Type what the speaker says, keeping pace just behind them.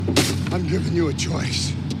I'm giving you a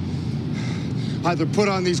choice. Either put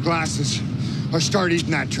on these glasses or start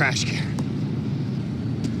eating that trash can.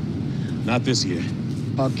 Not this year.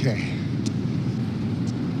 Okay.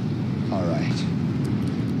 All right.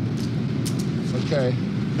 Okay.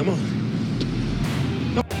 Come on.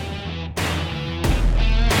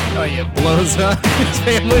 Oh, yeah, blows up his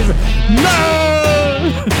family's.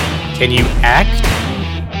 No! Can you act?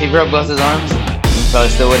 He broke both his arms. Probably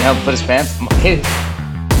still wouldn't help put his pants.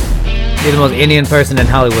 He's the most Indian person in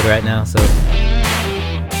Hollywood right now, so.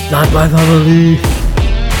 Not my family.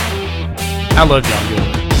 I love John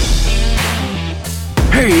Carpenter.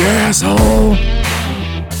 Hey, asshole!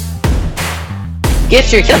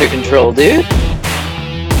 Get your under control, dude.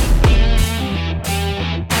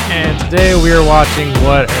 And today we are watching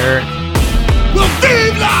what, Eric? Well,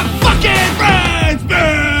 vive la fucking France,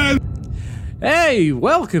 man! Hey,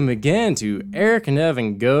 welcome again to Eric and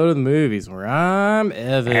Evan Go to the Movies, where I'm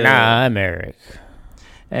Evan. And I'm Eric.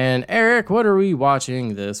 And Eric, what are we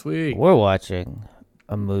watching this week? We're watching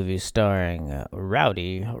a movie starring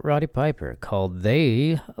Roddy Piper called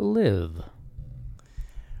They Live.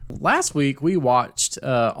 Last week we watched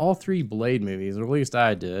all three Blade movies, or at least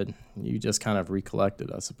I did. You just kind of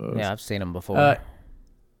recollected, I suppose. Yeah, I've seen them before.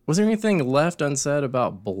 Was there anything left unsaid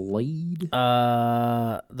about Blade?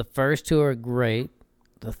 The first two are great.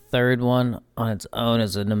 The third one on its own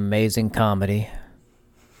is an amazing comedy.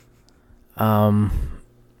 Not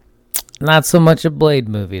so much a Blade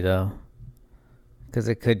movie, though. Because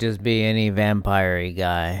it could just be any vampire-y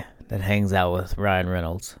guy that hangs out with Ryan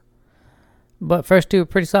Reynolds. But first two are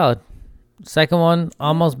pretty solid. Second one,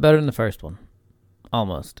 almost better than the first one.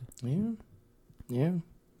 Almost. Yeah.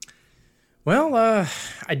 Well,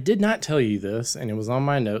 I did not tell you this, and it was on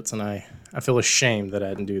my notes, and I feel ashamed that I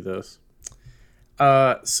didn't do this.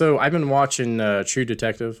 So I've been watching True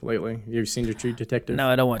Detective lately. Have you ever seen your True Detective? No,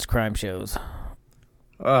 I don't watch crime shows.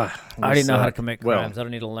 I already know how to commit crimes. I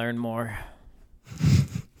don't need to learn more.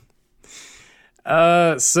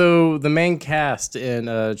 So the main cast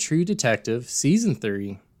in True Detective Season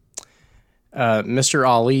 3, Mr.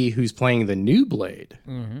 Ali, who's playing the new Blade,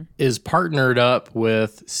 is partnered up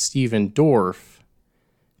with Stephen Dorff,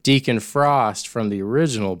 Deacon Frost from the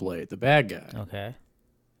original Blade, the bad guy. Okay.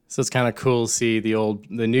 So it's kind of cool to see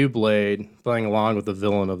the new Blade playing along with the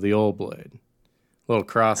villain of the old Blade. Little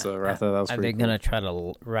crossover. I thought that was pretty Are they cool. going to try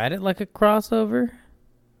to write it like a crossover?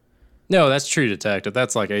 No, that's True Detective.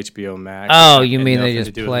 That's like HBO Max. Oh, you mean they Nothing just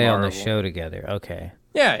to do with play on the Marvel. show together? Okay.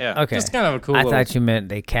 Yeah. Okay. Just kind of a cool I little... thought you meant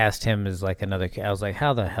they cast him as like another... I was like,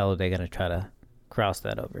 how the hell are they going to try to cross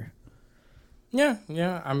that over? Yeah.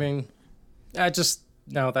 I mean, no,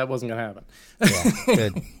 that wasn't going to happen.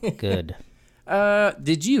 Yeah, good.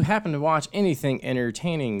 Did you happen to watch anything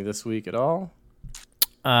entertaining this week at all?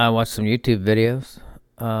 I watched some YouTube videos.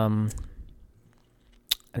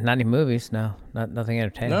 Not any movies, no. Nothing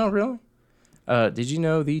entertaining. No, really? Did you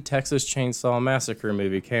know the Texas Chainsaw Massacre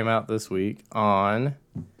movie came out this week on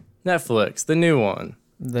Netflix, the new one?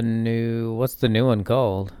 What's the new one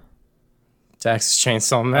called? Texas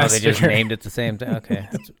Chainsaw Massacre. Oh, they just named it the same thing? Okay.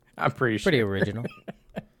 I'm pretty sure. Pretty original.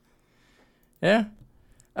 Yeah.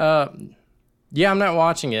 Yeah, I'm not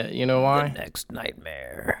watching it. You know why? The Next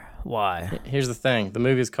Nightmare. Why? Here's the thing. The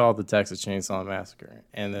movie is called The Texas Chainsaw Massacre.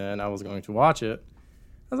 And then I was going to watch it.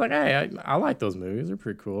 I was like, hey, I like those movies. They're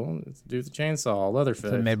pretty cool. It's Dude with the Chainsaw, Leatherface.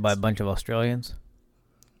 Is it made by a bunch of Australians?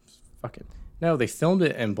 Fuck it. No, they filmed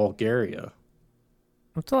it in Bulgaria.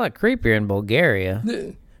 It's a lot creepier in Bulgaria.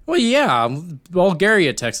 Well, yeah.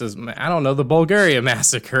 Bulgaria, Texas. I don't know. The Bulgaria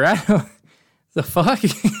Massacre. The fuck?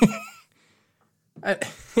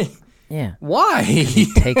 Yeah. Why? He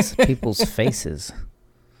takes people's faces.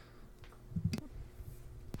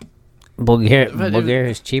 Bulgaria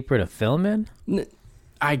is cheaper to film in?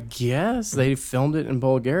 I guess they filmed it in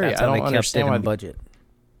Bulgaria. That's I how don't they understand kept it why. in budget.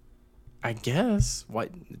 I guess.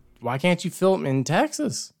 Why can't you film in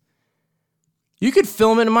Texas? You could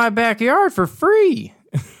film it in my backyard for free.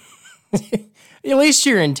 At least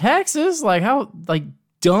you're in Texas. Like, how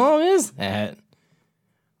dumb is that?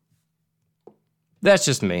 That's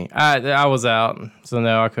just me. I was out, so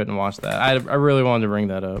no, I couldn't watch that. I really wanted to bring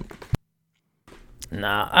that up.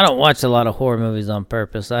 Nah, I don't watch a lot of horror movies on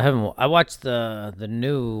purpose. I watched the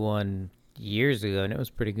new one years ago, and it was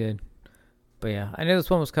pretty good. But yeah, I knew this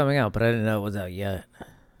one was coming out, but I didn't know it was out yet.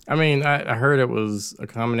 I mean, I heard it was a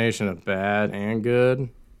combination of bad and good,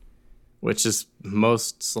 which is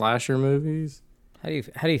most slasher movies. How do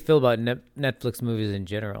you feel about Netflix movies in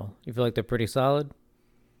general? You feel like they're pretty solid?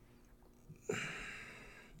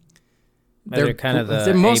 They're kind of the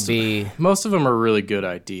A-B. Most of them are really good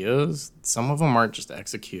ideas. Some of them aren't just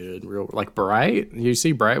executed real. Like Bright. You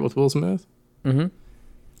see Bright with Will Smith? Mm-hmm.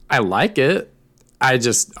 I like it. I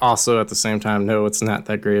just also at the same time know it's not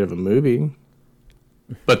that great of a movie.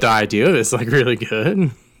 But the idea is like really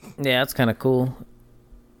good. Yeah, that's kind of cool.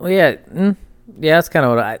 Well, yeah, that's kind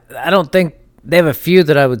of what I don't think they have a few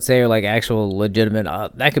that I would say are like actual legitimate.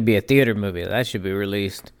 That could be a theater movie. That should be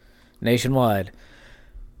released nationwide.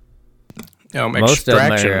 Most of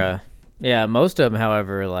them are, most of them,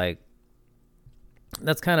 however, like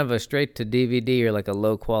that's kind of a straight to DVD or like a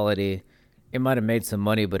low quality. It might have made some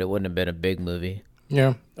money, but it wouldn't have been a big movie.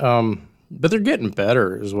 Yeah, but they're getting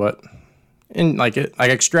better, is what. And like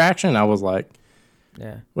Extraction, I was like,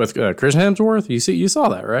 yeah, with Chris Hemsworth. You saw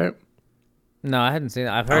that, right? No, I hadn't seen it.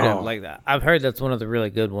 I've heard it like that. I've heard that's one of the really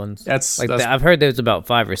good ones. That's I've heard there's about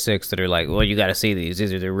 5 or 6 that are like, well, you got to see these.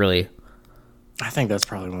 These are really. I think that's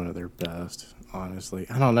probably one of their best. Honestly,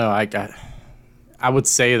 I don't know. I would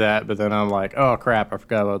say that, but then I'm like, oh crap, I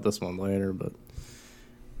forgot about this one later. But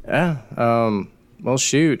yeah, well,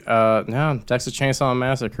 shoot. No, Texas Chainsaw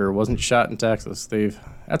Massacre wasn't shot in Texas, Steve.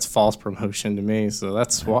 That's false promotion to me, so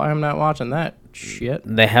that's why I'm not watching that shit.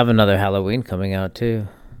 They have another Halloween coming out, too.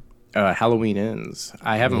 Halloween Ends.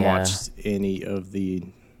 I haven't watched any of the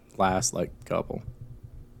last, couple.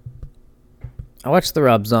 I watched the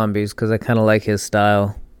Rob Zombies because I kind of like his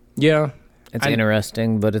style. Yeah. It's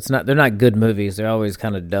interesting, but they're not good movies. They're always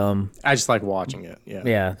kind of dumb. I just like watching it, yeah.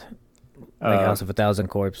 Yeah. Like House of a Thousand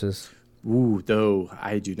Corpses. Ooh, though,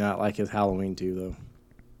 I do not like his Halloween 2, though.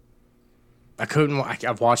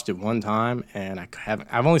 I've watched it one time, and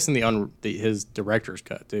I've only seen his director's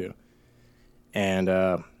cut, too. And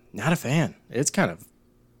not a fan. It's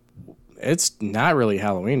not really a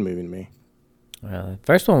Halloween movie to me. Well, the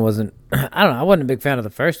first one wasn't. I don't know. I wasn't a big fan of the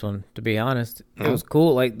first one, to be honest. It was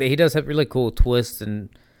cool. Like he does have really cool twists and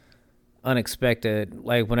unexpected.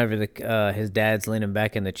 Like whenever his dad's leaning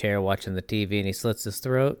back in the chair watching the TV and he slits his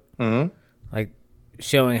throat, like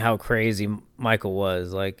showing how crazy Michael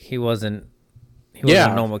was. Like he wasn't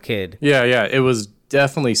a normal kid. Yeah. It was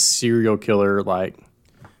definitely serial killer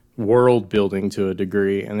world building to a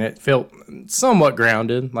degree, and it felt somewhat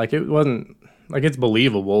grounded. Like it wasn't it's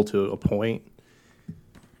believable to a point.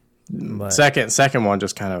 But second one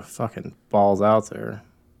just kind of fucking balls out there.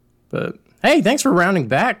 But hey, thanks for rounding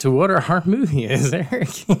back to what our movie is,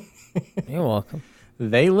 Eric. You're welcome.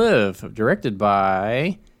 They Live, directed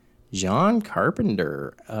by John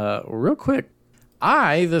Carpenter. Real quick,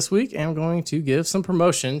 I this week am going to give some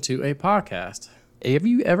promotion to a podcast. Have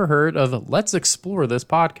you ever heard of Let's Explore This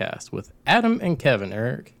Podcast with Adam and Kevin,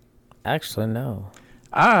 Eric? Actually, no.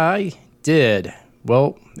 I did.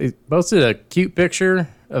 Well, they posted a cute picture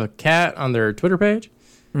of a cat on their Twitter page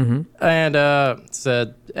and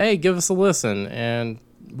said, hey, give us a listen and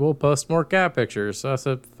we'll post more cat pictures. So I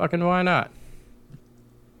said, fucking why not?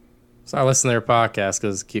 So I listened to their podcast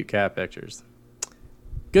because cute cat pictures.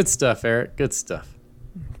 Good stuff, Eric. Good stuff.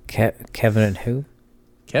 Kevin and who?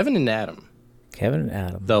 Kevin and Adam. Kevin and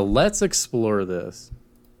Adam. The Let's Explore This.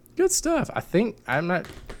 Good stuff. I'm not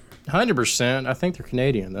 100%. I think they're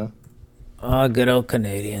Canadian, though. Oh, good old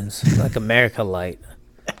Canadians. Like America Light.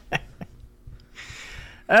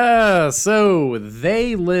 So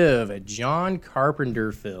They Live, a John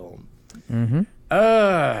Carpenter film.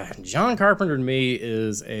 John Carpenter to me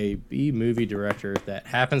is a B-movie director that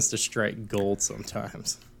happens to strike gold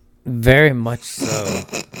sometimes. Very much so.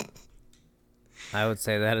 I would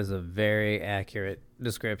say that is a very accurate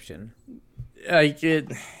description.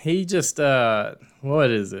 He just what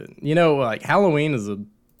is it? Halloween is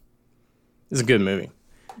a good movie.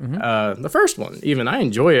 The first one, even I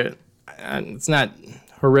enjoy it. It's not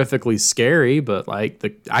horrifically scary, but I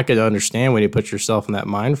could understand when you put yourself in that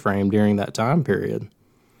mind frame during that time period.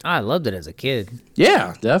 I loved it as a kid.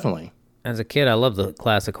 Yeah, definitely. As a kid, I love the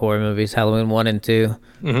classic horror movies, Halloween 1 and 2.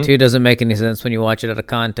 2 doesn't make any sense when you watch it out of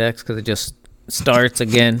context because it just starts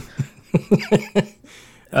again. It's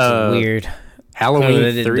weird.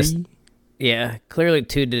 Halloween 3? Yeah, clearly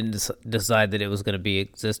 2 didn't decide that it was going to be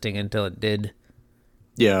existing until it did.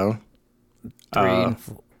 Yeah. 3 and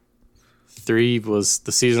 4. 3 was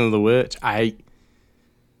the Season of the Witch. I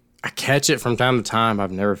catch it from time to time.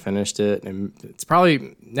 I've never finished it, and it's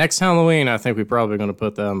probably next Halloween. I think we're probably going to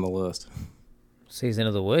put that on the list. Season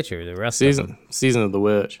of the Witch or the rest of them? Season of the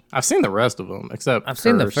Witch. I've seen the rest of them, except I've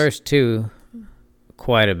seen the first 2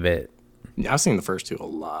 quite a bit. Yeah, I've seen the first 2 a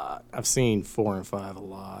lot. I've seen 4 and 5 a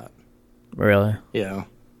lot. Really? Yeah.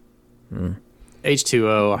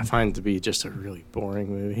 H2O I find to be just a really boring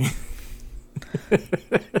movie.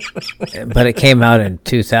 But it came out in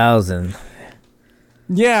 2000.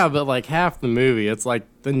 Yeah, but like half the movie, it's like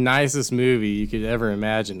the nicest movie you could ever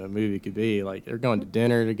imagine a movie could be. Like they're going to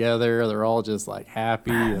dinner together, they're all just like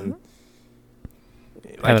happy and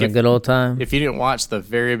like Having a good old time. If you didn't watch the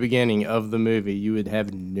very beginning of the movie, you would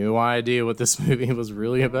have no idea what this movie was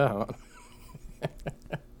really about.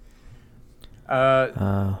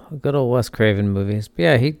 Good old Wes Craven movies. But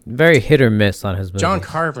yeah, he very hit or miss on his movies. John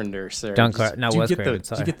Carpenter, sir. Not Wes Craven.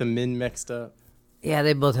 Did you get the men mixed up? Yeah,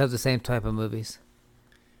 they both have the same type of movies.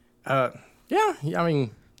 Yeah. I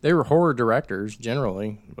mean, they were horror directors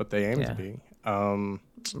generally, what they aimed to be.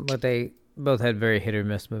 But they both had very hit or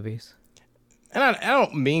miss movies. And I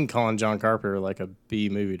don't mean calling John Carpenter like a B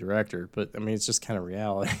movie director, but I mean it's just kind of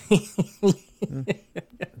reality.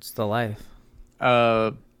 It's the life.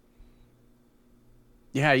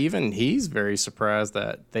 Yeah, even he's very surprised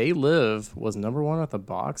that They Live was #1 at the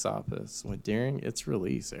box office during its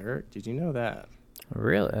release. Eric, did you know that?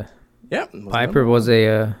 Really? Yep. Piper was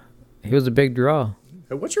a big draw.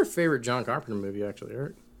 What's your favorite John Carpenter movie, actually,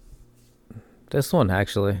 Eric? This one,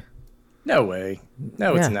 actually. No way.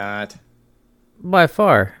 No, it's not. By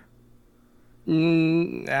far.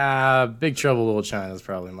 Big Trouble in Little China is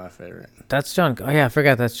probably my favorite. That's John. Oh yeah, I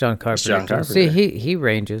forgot that's John Carpenter. John Carpenter. See, he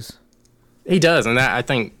ranges. He does, and I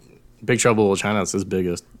think Big Trouble in Little China is his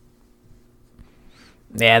biggest.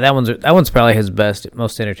 Yeah, that one's probably his best,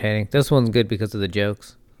 most entertaining. This one's good because of the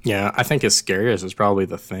jokes. Yeah, I think his scariest is probably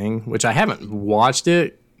The Thing, which I haven't watched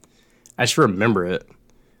it. I just remember it.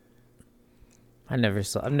 I've never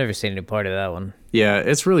seen any part of that one. Yeah,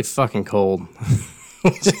 it's really fucking cold.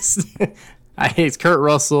 It's Kurt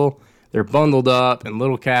Russell. They're bundled up in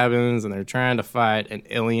little cabins, and they're trying to fight an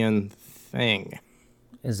alien thing.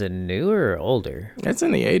 Is it newer or older? It's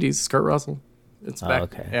in the 80s. It's Kurt Russell. It's back.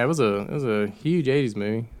 Okay. Yeah, it was a huge 80s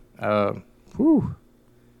movie.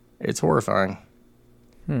 It's horrifying.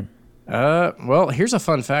 Well, here's a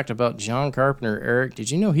fun fact about John Carpenter, Eric.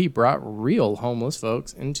 Did you know he brought real homeless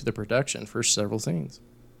folks into the production for several scenes?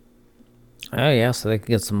 Oh, yeah, so they can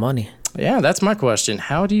get some money. Yeah, that's my question.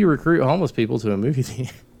 How do you recruit homeless people to a movie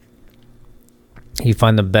theater? You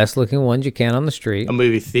find the best-looking ones you can on the street. A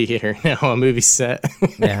movie theater. No, a movie set.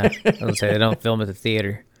 Yeah, I was say they don't film at the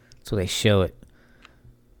theater. That's where they show it.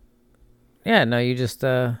 Yeah, no, you just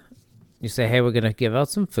you say, hey, we're going to give out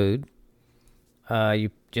some food.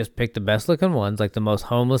 You just pick the best-looking ones, like the most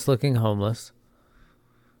homeless-looking homeless,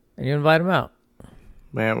 and you invite them out.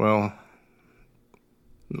 Man, well,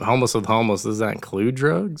 homeless with homeless, does that include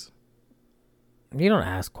drugs? You don't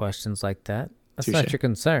ask questions like that. That's Touché. not your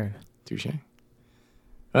concern. Touche.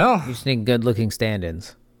 Well, You just need good-looking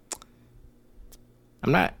stand-ins.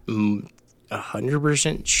 I'm not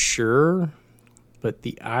 100% sure, but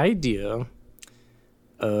the idea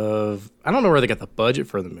of... I don't know where they got the budget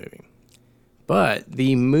for the movie, but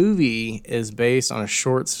the movie is based on a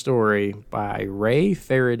short story by Ray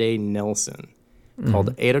Faraday Nelson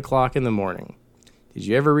called 8 O'Clock in the Morning. Did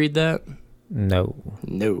you ever read that? No.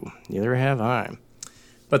 No, neither have I.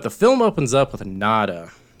 But the film opens up with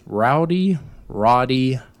Nada, Roddy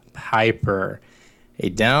Piper, a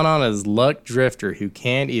down-on-his-luck drifter who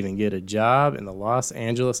can't even get a job in the Los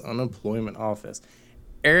Angeles unemployment office.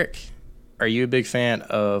 Eric, are you a big fan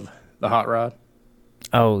of the Hot Rod?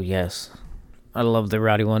 Oh, yes. I love the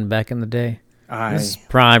Rowdy one back in the day. This is I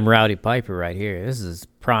prime Roddy Piper right here. This is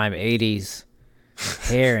prime 80s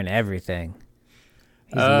hair and everything.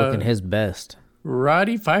 He's looking his best.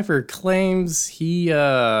 Roddy Piper claims he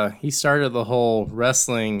started the whole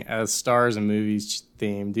wrestling as stars in movies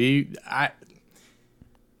theme.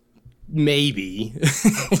 Maybe.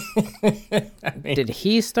 Did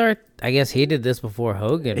he start? I guess he did this before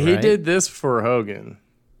Hogan, He right? did this before Hogan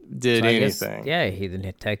did So I guess- anything.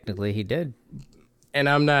 yeah, technically he did. And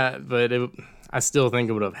I'm not, but I still think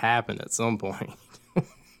it would have happened at some point.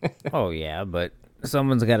 Oh, yeah, but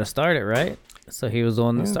someone's got to start it, right? So he was the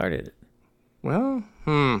one that started it. Well,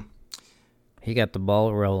 He got the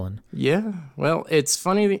ball rolling. yeah. Well, it's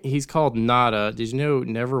funny that he's called Nada. Did you know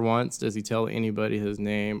never once does he tell anybody his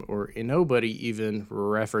name, or nobody even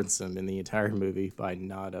reference him in the entire movie by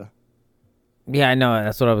Nada? Yeah, I know.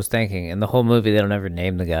 That's what I was thinking. In the whole movie, they don't ever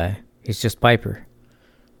name the guy. He's just Piper.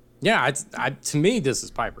 Yeah, to me, this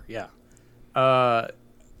is Piper, yeah. I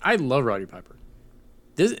love Roddy Piper.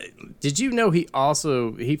 Did you know he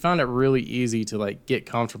found it really easy to like get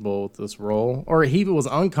comfortable with this role? Or he was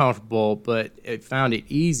uncomfortable, but it found it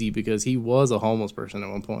easy because he was a homeless person at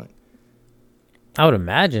one point. I would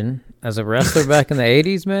imagine, as a wrestler back in the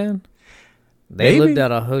 80s, man, they Maybe. lived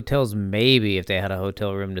out of hotels maybe if they had a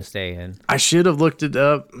hotel room to stay in. I should have looked it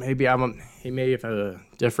up. Maybe he may have had a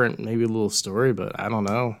different, maybe a little story, but I don't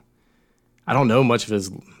know. I don't know much of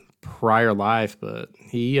his prior life, but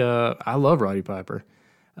I love Roddy Piper.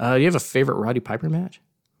 Do you have a favorite Roddy Piper match?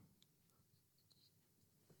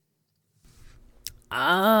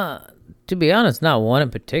 To be honest, not one in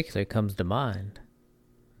particular comes to mind.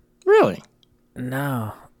 Really?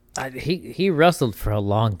 No. He wrestled for a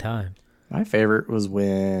long time. My favorite was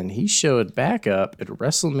when he showed back up at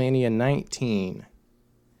WrestleMania 19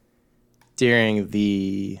 during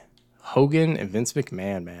the Hogan and Vince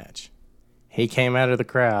McMahon match. He came out of the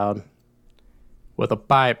crowd with a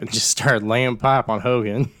pipe and just started laying pipe on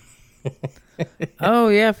Hogan. Oh,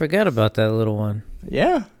 yeah, I forgot about that little one.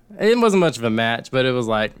 Yeah. It wasn't much of a match, but it was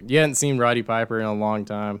like, you hadn't seen Roddy Piper in a long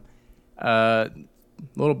time.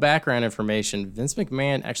 Little background information. Vince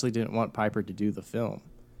McMahon actually didn't want Piper to do the film.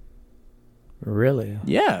 Really?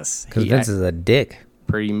 Yes. Because Vince is a dick.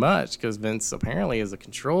 Pretty much, because Vince apparently is a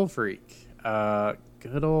control freak.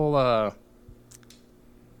 Good old...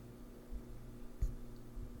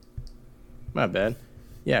 my bad.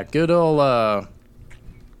 Yeah, good old...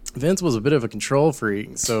 Vince was a bit of a control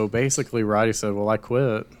freak, so basically Roddy said, well, I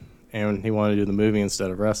quit. And he wanted to do the movie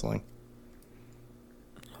instead of wrestling.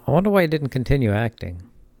 I wonder why he didn't continue acting.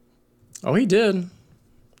 Oh, he did.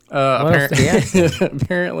 What else did he act in?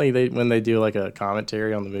 Apparently, when they do like a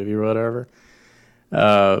commentary on the movie or whatever,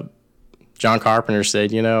 John Carpenter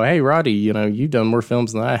said, hey, Roddy, you've done more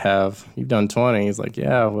films than I have. You've done 20. He's like,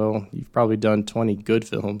 yeah, well, you've probably done 20 good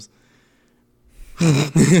films.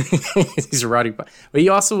 He's a Roddy. But he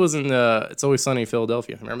also was in It's Always Sunny in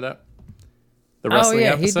Philadelphia. Remember that? The wrestling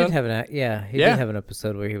episode? He did have an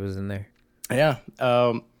episode where he was in there. Yeah.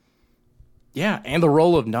 Yeah, and the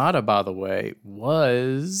role of Nada, by the way,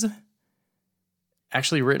 was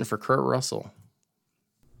actually written for Kurt Russell.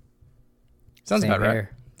 Sounds about right.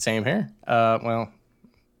 Same hair. Well,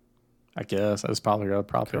 I guess that was probably a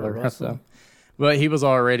popular Russell. But he was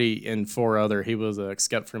already in 4 other. He was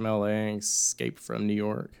Escape from L.A., Escape from New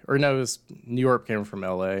York. Or no, it was New York came from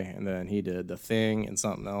L.A., and then he did The Thing and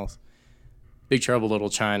something else. Big Trouble Little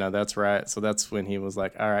China, that's right. So that's when he was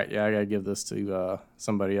like, all right, yeah, I got to give this to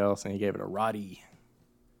somebody else. And he gave it to Roddy.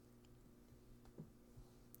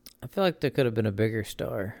 I feel like there could have been a bigger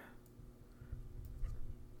star.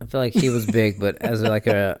 I feel like he was big, but as like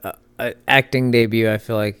a acting debut, I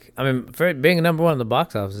feel like, for being number 1 in the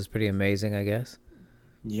box office is pretty amazing, I guess.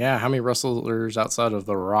 Yeah, how many wrestlers outside of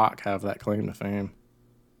The Rock have that claim to fame?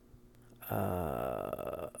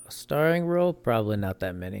 Starring role? Probably not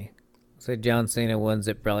that many. Say John Cena wins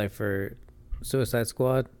it probably for Suicide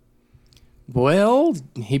Squad. Well,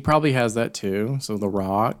 he probably has that too. So The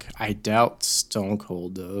Rock. I doubt Stone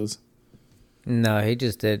Cold does. No, he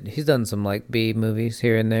just did. He's done some like B movies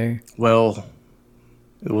here and there. Well,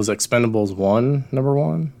 it was Expendables 1, number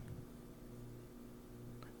 1.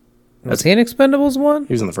 Was he in Expendables 1?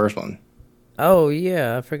 He was in the first one. Oh,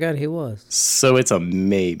 yeah. I forgot he was. So it's a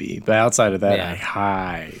maybe. But outside of that, yeah. I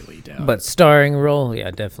highly doubt. But starring role?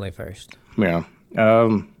 Yeah, definitely first. Yeah.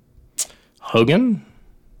 Hogan?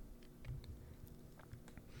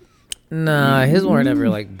 Nah, his weren't ever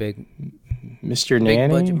like big... Mr. Nanny?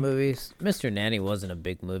 Big budget movies. Mr. Nanny wasn't a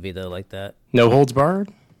big movie, though, like that. No Holds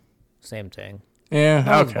Barred? Same thing. Yeah,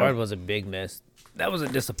 No Holds Barred was a big miss. That was a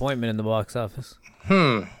disappointment in the box office.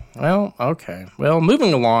 Well, okay. Well,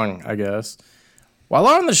 moving along, I guess. While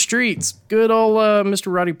on the streets, good old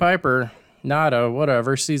Mr. Roddy Piper, Nada,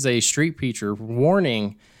 whatever, sees a street preacher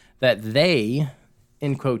warning that they,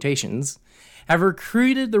 in quotations, have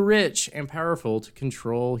recruited the rich and powerful to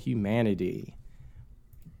control humanity.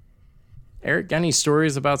 Eric, got any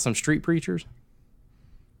stories about some street preachers?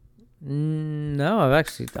 No, I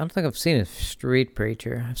don't think I've seen a street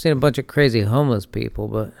preacher. I've seen a bunch of crazy homeless people,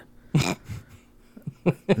 but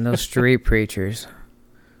no street preachers.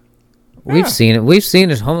 We've seen it. We've seen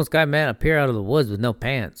this homeless guy, man, appear out of the woods with no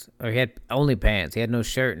pants. Or he had only pants. He had no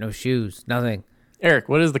shirt, no shoes, nothing. Eric,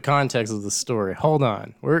 what is the context of the story? Hold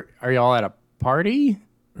on. Are y'all at a party?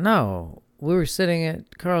 No, we were sitting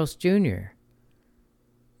at Carl's Jr.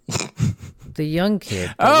 The young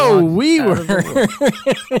kid. Oh, we were.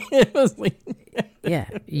 It was like... Yeah,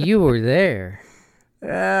 you were there.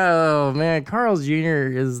 Oh, man. Carl's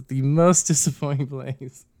Jr. is the most disappointing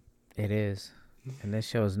place. It is. And this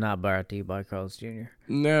show is not brought to you by Carl's Jr.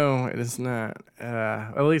 No, it is not.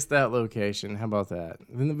 At least that location. How about that?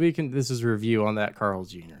 Then this is a review on that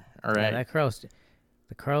Carl's Jr. All right. Yeah,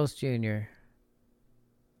 the Carl's Jr.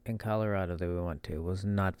 in Colorado that we went to was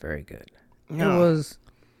not very good. No.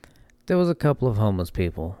 There was a couple of homeless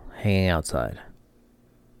people hanging outside.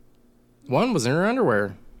 One was in her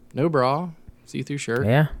underwear, no bra, see-through shirt.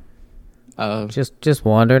 Yeah. Just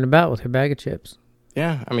wandering about with her bag of chips.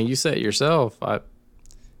 Yeah, I mean, you said it yourself. I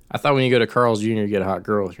I thought when you go to Carl's Jr., you get a hot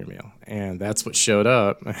girl with your meal. And that's what showed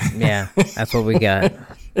up. Yeah, that's what we got.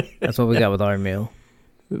 That's what we got with our meal.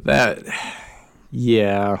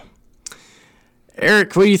 Yeah.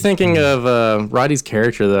 Eric, what are you thinking of Roddy's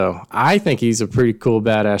character, though? I think he's a pretty cool,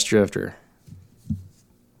 badass drifter.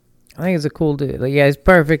 I think he's a cool dude. Like, yeah, he's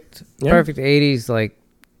perfect. Yeah. Perfect 80s, like,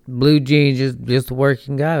 blue jeans, just a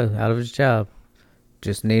working guy out of his job.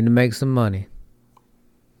 Just need to make some money.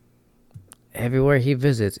 Everywhere he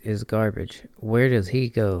visits is garbage. Where does he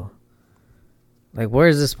go? Like, where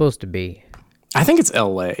is this supposed to be? I think it's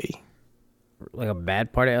L.A. Like a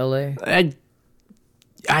bad part of L.A.?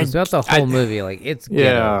 Throughout the whole movie, like, it's ghetto.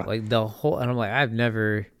 Yeah. Like, the whole... And I'm like, I've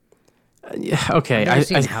never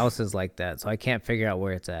seen houses like that, so I can't figure out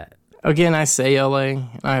where it's at. Again, I say L.A., and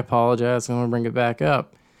I apologize, and I'm going to bring it back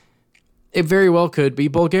up. It very well could be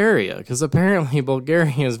Bulgaria, because apparently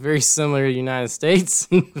Bulgaria is very similar to the United States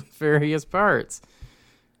in various parts.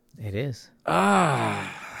 It is.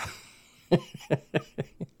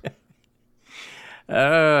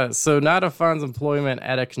 So Nada finds employment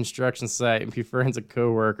at a construction site and befriends a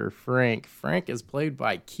coworker, Frank. Frank is played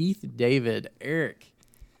by Keith David. Eric,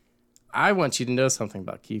 I want you to know something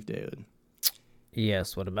about Keith David.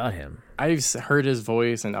 Yes, what about him? I've heard his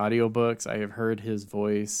voice in audiobooks. I have heard his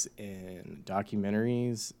voice in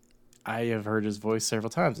documentaries. I have heard his voice several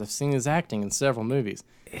times. I've seen his acting in several movies.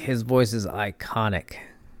 His voice is iconic.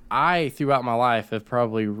 I, throughout my life, have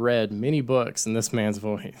probably read many books in this man's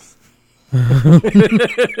voice. Him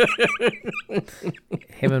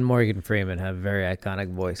and Morgan Freeman have very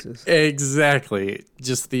iconic voices. Exactly.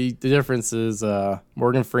 Just the difference is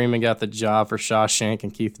Morgan Freeman got the job for Shawshank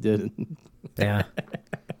and Keith didn't. Yeah.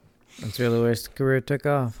 That's really where his career took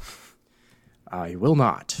off. I will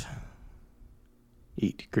not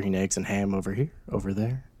eat green eggs and ham over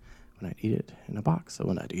there. When I eat it in a box, so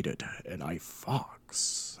when I eat it in a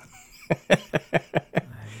fox.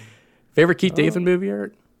 Favorite Keith David movie,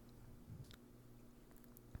 Eric?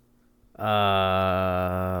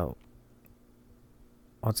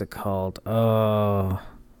 What's it called?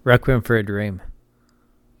 Requiem for a Dream.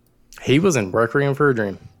 He was in Requiem for a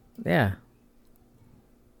Dream. Yeah.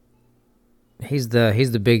 He's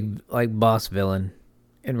the big like boss villain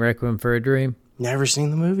in Requiem for a Dream. Never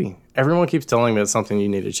seen the movie. Everyone keeps telling me it's something you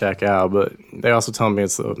need to check out, but they also tell me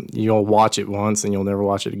you'll watch it once and you'll never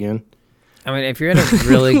watch it again. I mean, if you're in a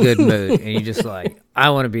really good mood and you just like,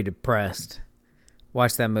 I want to be depressed,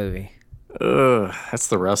 watch that movie. That's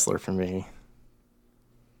The Wrestler for me.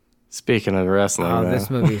 Speaking of wrestling, this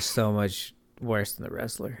movie is so much worse than The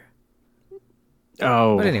Wrestler.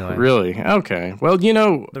 Oh, but anyway, really? Okay. Well,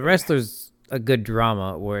 The Wrestler's a good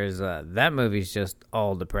drama, whereas that movie's just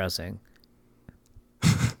all depressing.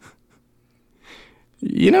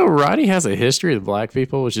 Roddy has a history with black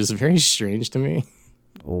people, which is very strange to me.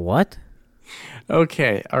 What?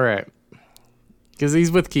 Okay, all right. Because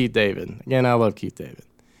he's with Keith David. Again, I love Keith David.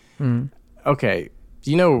 Mm. Okay,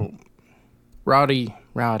 Roddy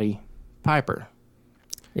Piper?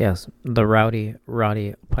 Yes, the Roddy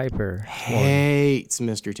Piper. Hates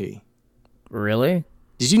Mr. T. Really?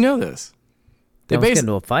 Did you know this? They get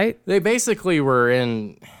into a fight? They basically were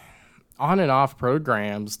in on and off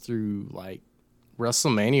programs through like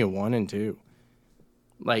WrestleMania 1 and 2.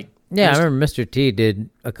 Like, yeah, I remember Mr. T did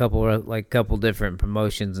a couple different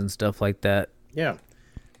promotions and stuff like that. Yeah.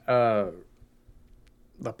 The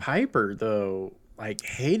Piper though, like,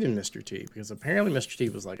 hated Mr. T because apparently Mr. T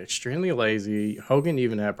was like extremely lazy. Hogan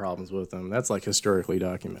even had problems with him. That's like historically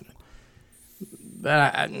documented.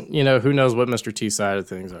 But who knows what Mr. T's side of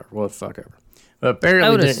things are? What the fuck ever. But apparently, I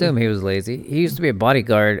would assume he was lazy. He used to be a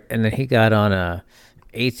bodyguard, and then he got on a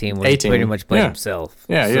A-team where he pretty much played himself.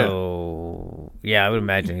 So, yeah, I would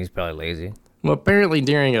imagine he's probably lazy. Well, apparently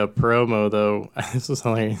during a promo, though, this was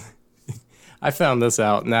hilarious. I found this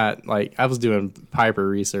out, I was doing Piper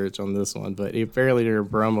research on this one, but he apparently during a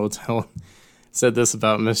promo said this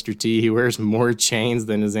about Mr. T. He wears more chains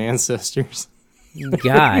than his ancestors.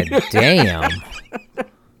 God damn.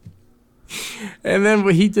 And then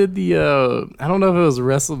he did the, I don't know if it was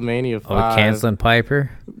WrestleMania 5. Oh, canceling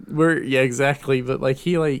Piper? Yeah, exactly. But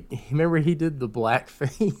remember he did the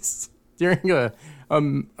blackface during a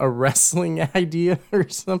wrestling idea or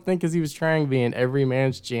something because he was trying to be an every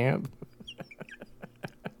man's champ.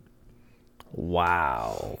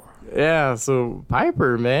 Wow. Yeah, so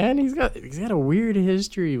Piper, man, he's got a weird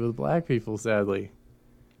history with black people, sadly.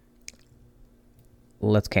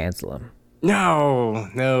 Let's cancel him. No,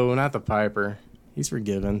 not the Piper. He's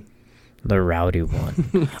forgiven. The rowdy one.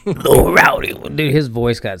 The rowdy one. Dude, his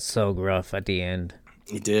voice got so gruff at the end.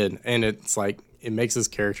 He did. And it's like it makes his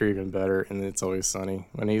character even better. And It's Always Sunny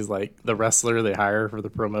when he's like the wrestler they hire for the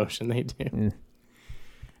promotion they do.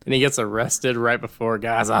 And he gets arrested right before,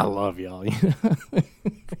 guys, I love y'all. You know?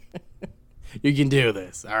 You can do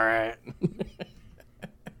this. All right.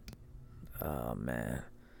 Oh, man.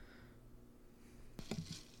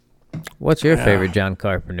 What's your favorite John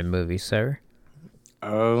Carpenter movie, sir?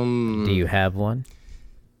 Do you have one?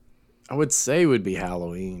 I would say it would be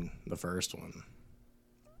Halloween, the first one.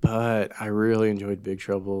 But I really enjoyed Big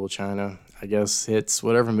Trouble in Little China. I guess it's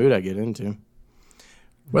whatever mood I get into.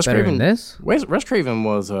 Wes Better than this? Wes Craven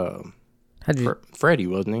was Freddy,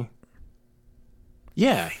 wasn't he?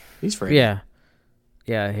 Yeah, he's Freddy. Yeah.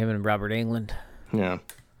 Yeah, him and Robert Englund. Yeah.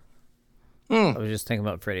 I was just thinking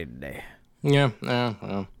about Freddy today. Yeah.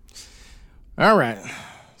 Well. All right.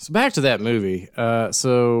 So back to that movie.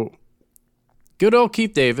 So good old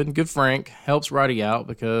Keith David, good Frank, helps Roddy out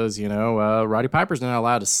because, Roddy Piper's not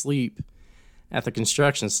allowed to sleep at the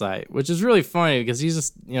construction site, which is really funny because he's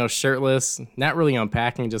just, shirtless, not really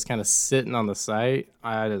unpacking, just kind of sitting on the site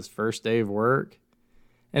at his first day of work.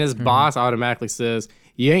 And his boss automatically says,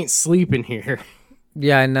 "You ain't sleeping here."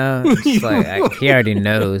 Yeah, I know. It's like, he already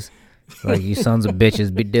knows. Like, you sons of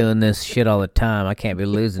bitches be doing this shit all the time. I can't be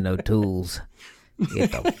losing no tools.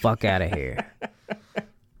 Get the fuck out of here.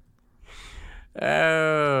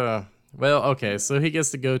 Well, okay, so he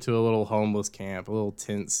gets to go to a little homeless camp, a little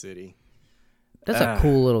tent city. That's a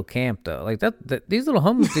cool little camp, though. Like, these little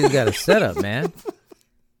homeless dudes got a setup, man.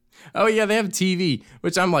 Oh, yeah, they have TV,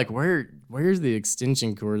 which I'm like, where's the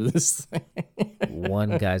extension cord of this thing?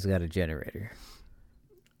 One guy's got a generator.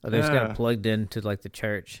 Oh, they just got it plugged into, like, the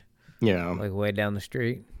church. Yeah. Like, way down the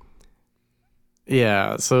street.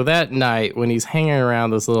 Yeah, so that night when he's hanging around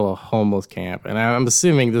this little homeless camp, and I'm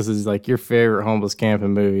assuming this is like your favorite homeless camp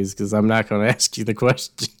in movies because I'm not going to ask you the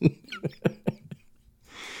question.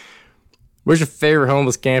 Where's your favorite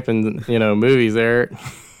homeless camp in movies, Eric?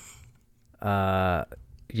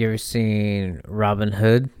 You ever seen Robin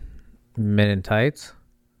Hood, Men in Tights?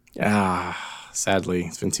 Sadly,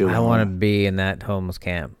 it's been too long. I want to be in that homeless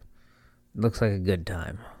camp. Looks like a good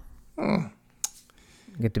time.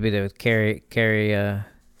 Get to be there with Carrie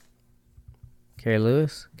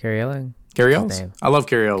Lewis? Carrie Ellen? Carrie Ellis? I love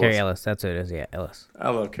Carrie Ellis. Carrie Ellis, that's what it is, yeah, Ellis. I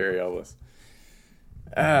love Carrie Ellis.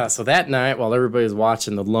 So that night, while everybody's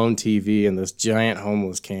watching the lone TV in this giant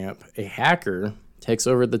homeless camp, a hacker takes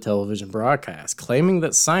over the television broadcast, claiming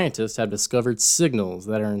that scientists have discovered signals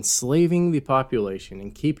that are enslaving the population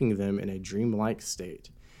and keeping them in a dreamlike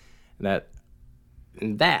state.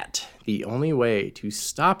 And that the only way to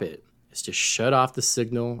stop it is to shut off the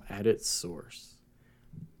signal at its source.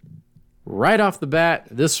 Right off the bat,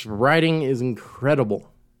 this writing is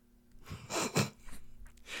incredible.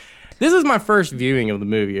 This is my first viewing of the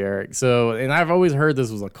movie, Eric. And I've always heard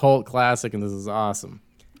this was a cult classic, and this is awesome.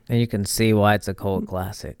 And you can see why it's a cult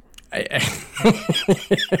classic.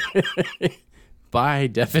 By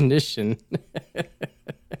definition.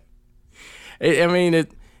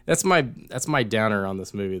 That's my downer on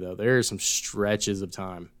this movie, though. There are some stretches of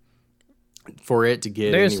time for it to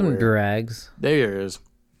get There's anywhere. some drags. There is.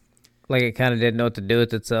 Like it kind of didn't know what to do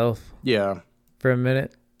with itself. Yeah. For a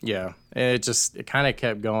minute. Yeah. And it kind of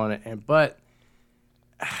kept going. But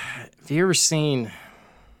have you ever seen,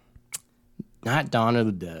 not Dawn of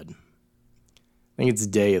the Dead, I think it's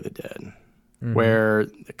Day of the Dead, where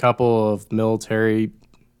a couple of military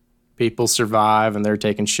people survive and they're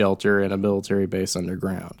taking shelter in a military base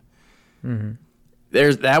underground.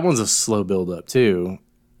 That one's a slow build up too.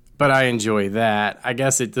 But I enjoy that. I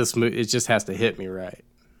guess it just has to hit me right.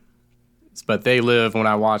 But They Live, when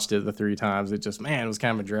I watched it the 3 times, it was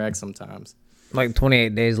kind of a drag sometimes. Like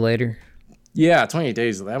 28 Days Later. Yeah, 28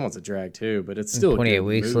 Days, that one's a drag too, but it's still 28 a good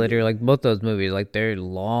Weeks movie. Later. Like both those movies, like they're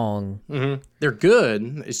long. They're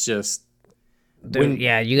good. It's just... You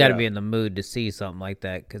got to be in the mood to see something like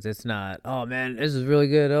that because it's not, oh man, this is really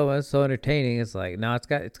good. Oh, that's so entertaining. It's like, no, it's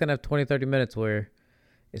going to have 20, 30 minutes where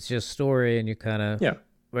it's just story and you're kind of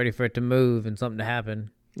ready for it to move and something to happen.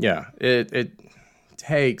 Yeah, it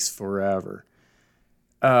takes forever.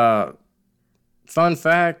 Fun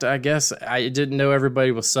fact, I guess I didn't know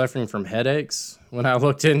everybody was suffering from headaches when I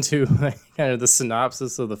looked into kind of the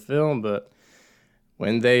synopsis of the film, but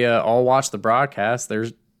when they all watch the broadcast, they're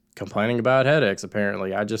complaining about headaches,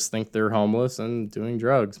 apparently. I just think they're homeless and doing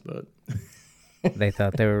drugs, but... They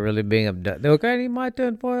thought they were really being abducted. They were like, I need my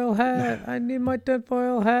tinfoil hat. I need my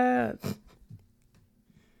tinfoil hat.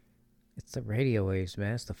 It's the radio waves,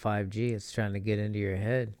 man. It's the 5G. It's trying to get into your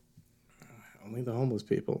head. Only the homeless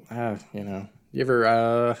people. You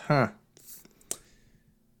ever,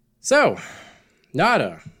 So,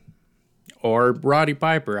 Nada. or Roddy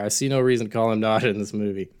Piper. I see no reason to call him not in this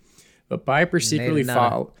movie. But Piper secretly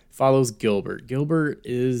follows Gilbert. Gilbert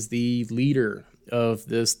is the leader of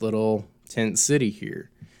this little tent city here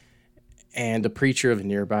and a preacher of a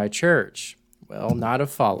nearby church. Well, not a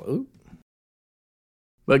follow.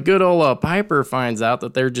 But good old Piper finds out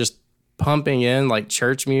that they're just pumping in like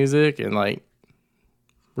church music and like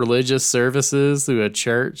religious services through a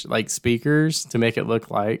church, like speakers, to make it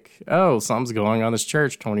look like, oh, something's going on in this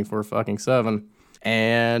church 24/7.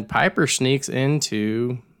 And Piper sneaks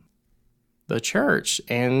into the church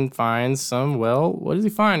and finds some, well, what does he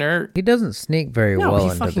find, Eric? He doesn't sneak very well into the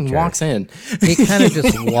church. No, he fucking walks in. He kind of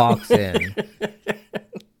just walks in.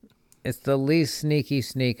 It's the least sneaky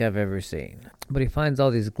sneak I've ever seen. But he finds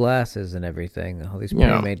all these glasses and everything, all these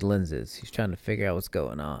pre-made lenses. He's trying to figure out what's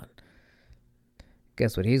going on.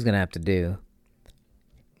 Guess what he's going to have to do?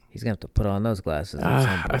 He's going to have to put on those glasses at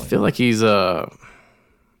some point. I feel like he's kind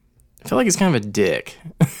of a dick.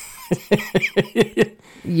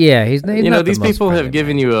 Yeah, he's not these the most people have friendly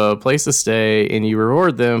given man. you a place to stay, and you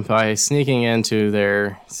reward them by sneaking into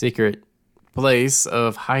their secret place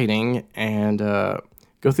of hiding and go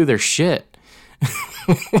through their shit.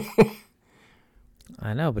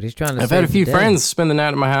 I know, but he's trying to I've had a save few the day. friends spend the night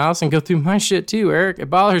at my house and go through my shit too, Eric. It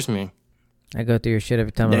bothers me. I go through your shit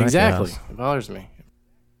every time I'm Exactly. at your house. It bothers me.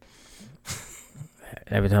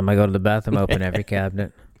 Every time I go to the bathroom, I open every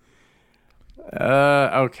cabinet.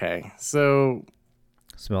 Okay. So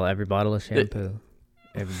Smell every bottle of shampoo,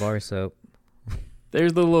 every bar of soap.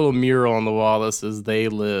 there's the little mural on the wall that says, "They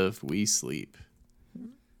live, we sleep."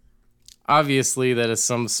 Obviously, that is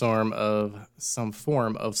some form of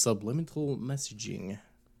subliminal messaging.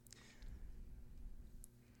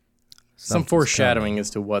 Some foreshadowing as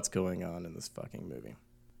to what's going on in this fucking movie.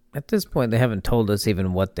 At this point, they haven't told us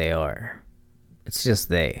even what they are. It's just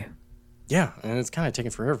they. Yeah, and it's kind of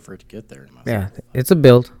taking forever for it to get there. Yeah, it's a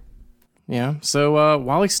build. Yeah, so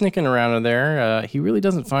while he's sneaking around in there, he really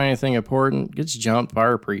doesn't find anything important, gets jumped by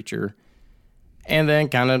our preacher, and then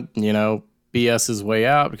kind of, BS his way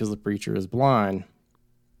out because the preacher is blind.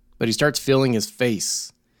 But he starts feeling his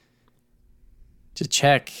face to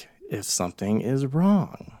check if something is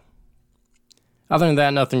wrong. Other than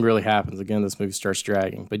that, nothing really happens. Again, this movie starts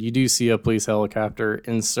dragging. But you do see a police helicopter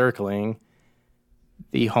encircling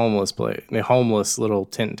the homeless little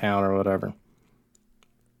tent town or whatever.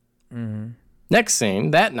 Mm-hmm. Next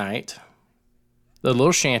scene, that night, the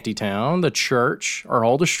little shanty town, the church are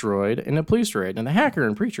all destroyed in a police raid. And the hacker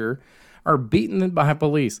and preacher are beaten by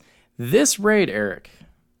police. This raid, Eric,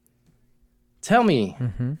 tell me,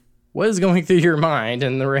 what is going through your mind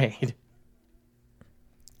in the raid?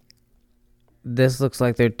 This looks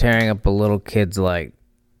like they're tearing up a little kid's,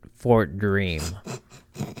 Fort Dream.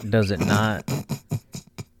 Does it not?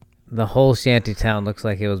 The whole shanty town looks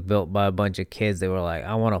like it was built by a bunch of kids. They were like,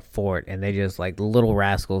 I want a fort. And they just, Little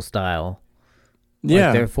Rascal style.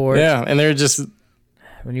 Yeah. Their fort. Yeah, and they're just...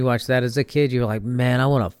 When you watch that as a kid, you're like, man, I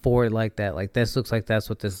want a fort like that. This looks like that's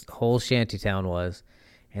what this whole shanty town was.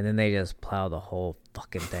 And then they just plow the whole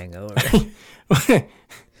fucking thing over.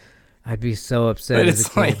 I'd be so upset But as a it's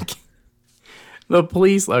kid. like... The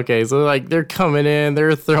police, okay, so they're coming in,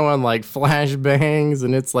 they're throwing flashbangs,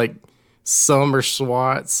 and it's some are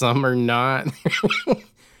SWAT, some are not.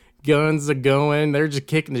 Guns are going, they're just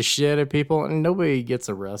kicking the shit at people, and nobody gets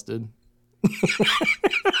arrested.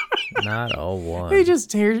 Not all one. They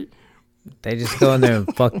just tear. They just go in there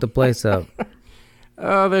and fuck the place up.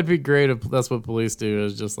 Oh, that'd be great if that's what police do,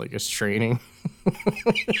 is just it's training.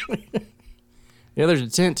 Yeah, there's a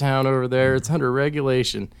tent town over there, it's under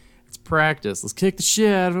regulation. It's practice. Let's kick the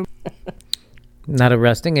shit out of them. Not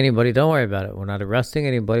arresting anybody. Don't worry about it. We're not arresting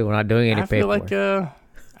anybody. We're not doing any paperwork. I feel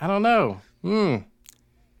I don't know.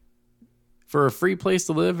 For a free place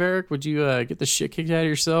to live, Eric, would you get the shit kicked out of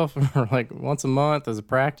yourself once a month as a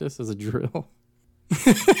practice, as a drill?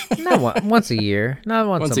 Not once a year. Not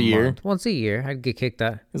once a year. month. Once a year, I'd get kicked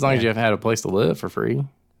out. As long as you have had a place to live for free.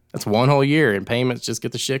 That's one whole year, and payments just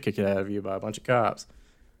get the shit kicked out of you by a bunch of cops.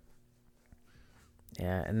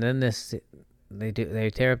 Yeah, and then they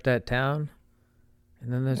tear up that town, and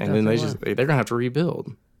then they're gonna have to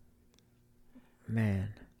rebuild.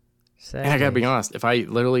 Man, sad. And I gotta be honest, if I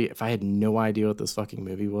had no idea what this fucking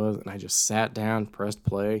movie was, and I just sat down, pressed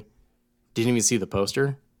play, didn't even see the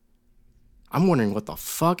poster, I'm wondering what the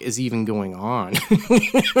fuck is even going on.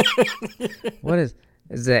 What is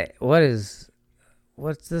that? What's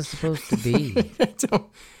this supposed to be?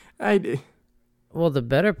 Well, the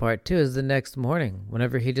better part, too, is the next morning,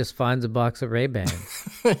 whenever he just finds a box of Ray-Bans.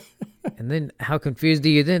 And then, how confused are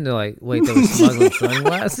you then? They're like, wait, they were smuggling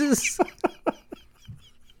sunglasses?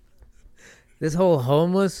 This whole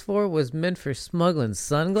homeless fort was meant for smuggling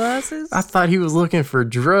sunglasses? I thought he was looking for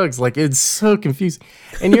drugs. Like, it's so confusing.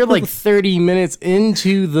 And you're like 30 minutes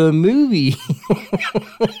into the movie.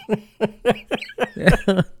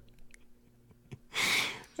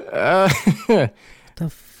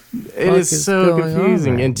 It is so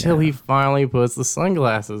confusing until he finally puts the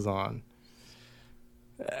sunglasses on.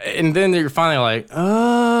 And then you're finally like,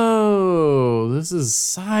 oh, this is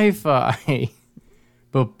sci-fi.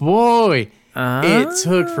 But boy,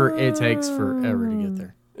 it takes forever to get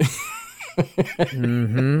there.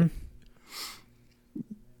 Mm-hmm.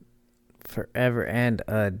 Forever and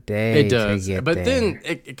a day. It does. To get But there. then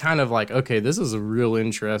it kind of like, okay, this is a real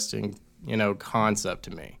interesting, concept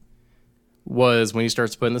to me. Was when he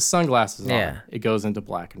starts putting the sunglasses on, it goes into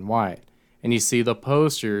black and white. And you see the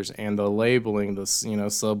posters and the labeling, the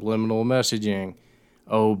subliminal messaging,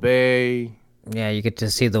 obey. Yeah, you get to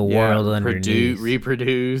see the world underneath.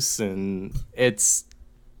 Reproduce, and it's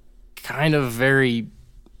kind of very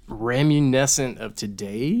reminiscent of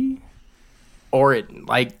today, or it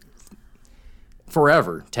like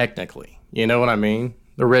forever, technically. You know what I mean?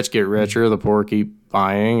 The rich get richer, the poor keep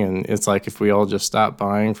buying, and it's like if we all just stop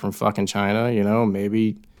buying from fucking China,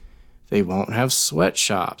 maybe they won't have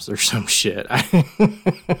sweatshops or some shit.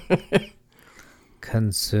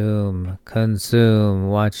 Consume,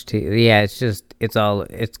 watch TV. Yeah,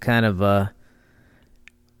 it's kind of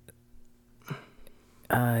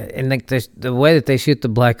and like the way that they shoot the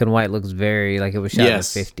black and white looks very like it was shot in the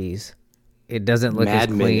 50s. It doesn't look as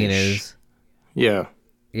clean as yeah,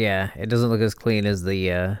 it doesn't look as clean as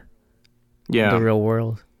the real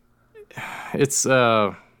world. It's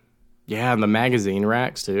and the magazine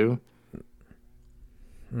racks too.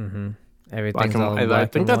 Mm-hmm. Everything's all in black I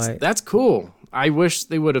think and white. that's cool. I wish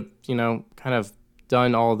they would have, kind of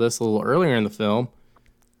done all this a little earlier in the film.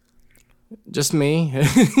 Just me.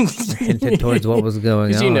 Hinted towards what was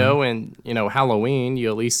going on. Because, in, Halloween, you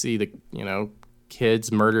at least see the,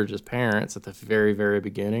 kids murdered his parents at the very, very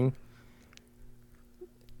beginning.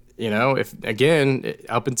 If, again,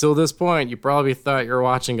 up until this point, you probably thought you were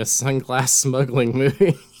watching a sunglass smuggling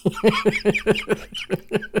movie.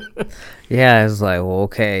 Yeah, it's like, well,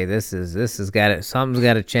 okay, this has got it. Something's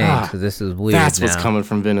got to change because this is weird. That's now. what's coming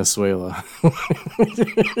from Venezuela.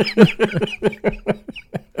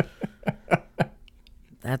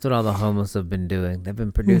 That's what all the homeless have been doing. They've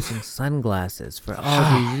been producing sunglasses for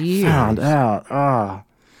all these years. Found out.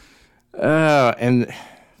 And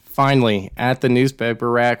finally, at the newspaper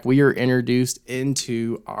rack, we are introduced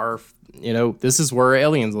into our, this is where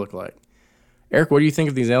aliens look like. Eric, what do you think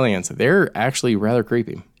of these aliens? They're actually rather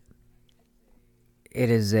creepy. It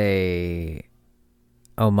is a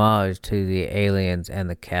homage to the aliens and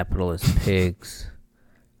the capitalist pigs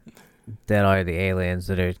that are the aliens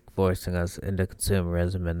that are forcing us into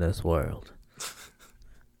consumerism in this world.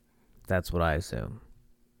 That's what I assume.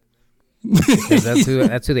 Because that's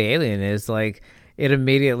who the alien is. Like, it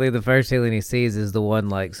immediately, the first alien he sees is the one,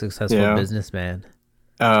 like, successful businessman.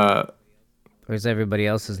 Whereas everybody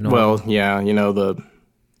else is normal. Well, yeah, the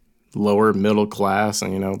lower middle class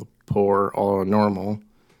and, the poor all normal.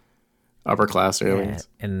 Upper class aliens.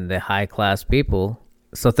 Yeah, and the high class people.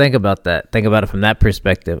 So think about that. Think about it from that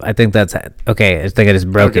perspective. I think that's... Okay, I think I just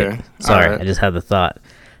broke it. Sorry, right. I just had the thought.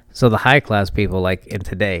 So the high class people, like in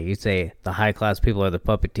today, you say the high class people are the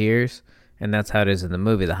puppeteers, and that's how it is in the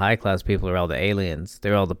movie. The high class people are all the aliens.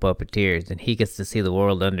 They're all the puppeteers, and he gets to see the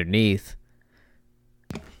world underneath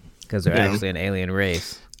because they're actually an alien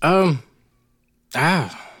race. The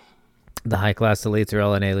high class elites are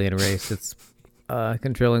all an alien race. It's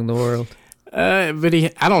controlling the world. But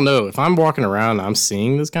I don't know. If I'm walking around and I'm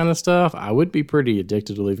seeing this kind of stuff, I would be pretty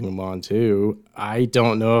addicted to leaving them on too. I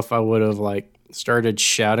don't know if I would have started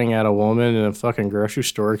shouting at a woman in a fucking grocery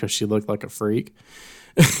store because she looked like a freak.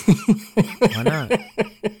 Why not?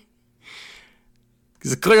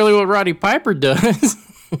 Because it's clearly what Roddy Piper does.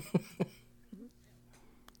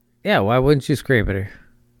 Yeah, why wouldn't you scream at her?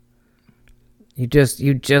 You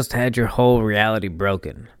just had your whole reality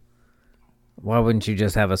broken. Why wouldn't you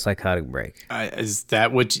just have a psychotic break? Is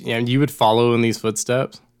that what you would follow in these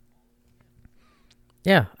footsteps?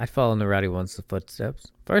 Yeah, I'd follow in the Roddy one's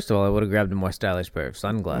footsteps. First of all, I would have grabbed a more stylish pair of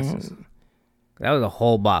sunglasses. That was a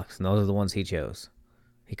whole box, and those are the ones he chose.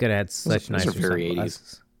 He could have had such nicer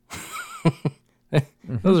sunglasses. 80s.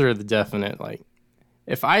 Those are the definite,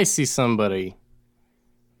 if I see somebody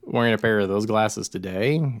wearing a pair of those glasses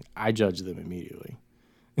today, I judge them immediately.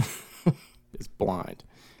 It's blind.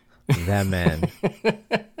 That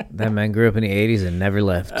man grew up in the 80s and never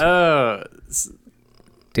left.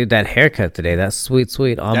 Dude, that haircut today, that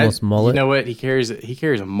sweet, almost mullet. You know what? He carries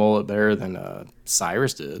a mullet better than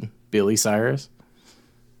Cyrus did. Billy Cyrus.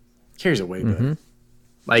 Carries a way better.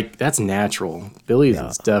 Like, that's natural. Billy's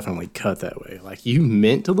is definitely cut that way. Like, you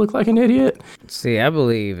meant to look like an idiot? See, I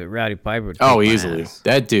believe that Roddy Piper would Oh, kick my easily. ass.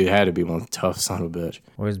 That dude had to be one tough son of a bitch.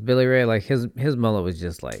 Whereas Billy Ray, like, his mullet was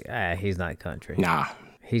just like, he's not country. Nah.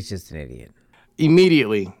 He's just an idiot.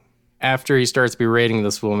 Immediately after he starts berating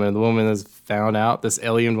this woman, the woman is found out, this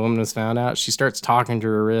alien woman is found out, she starts talking to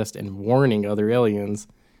her wrist and warning other aliens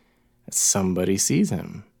that somebody sees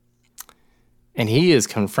him. And he is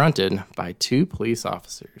confronted by 2 police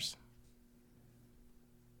officers.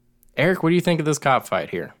 Eric, what do you think of this cop fight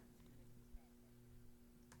here?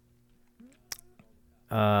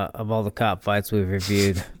 Of all the cop fights we've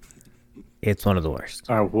reviewed, it's one of the worst.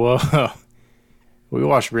 Oh, whoa. We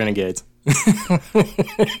watched Renegades.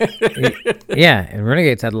 Yeah, and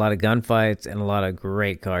Renegades had a lot of gunfights and a lot of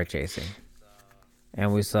great car chasing.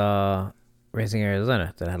 And we saw Racing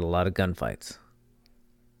Arizona that had a lot of gunfights.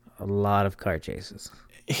 A lot of car chases.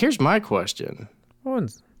 Here's my question.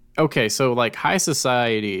 Okay, so like high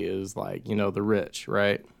society is like, you know, the rich,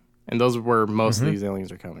 right? And those are where most of these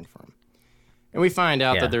aliens are coming from. And we find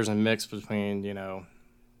out that there's a mix between, you know,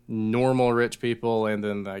 normal rich people and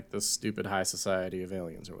then like the stupid high society of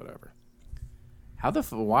aliens or whatever.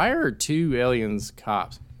 Why are 2 aliens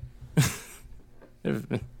cops?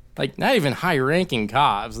 Like, not even high-ranking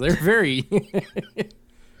cops. They're very...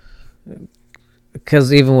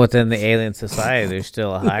 Because even within the alien society, there's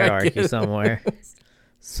still a hierarchy somewhere.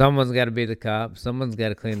 Someone's got to be the cop. Someone's got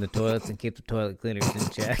to clean the toilets and keep the toilet cleaners in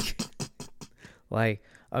check. Like,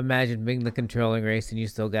 imagine being the controlling race and you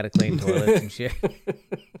still got to clean toilets and shit.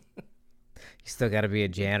 You still got to be a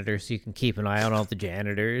janitor so you can keep an eye on all the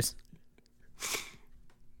janitors.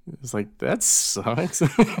 It's like, that sucks.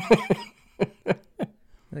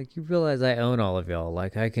 Like, you realize I own all of y'all.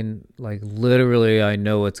 Like, I can, like, literally I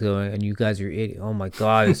know what's going, and you guys are idiots. Oh my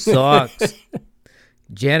God, it sucks.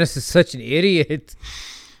 Janice is such an idiot.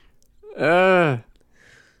 Bitching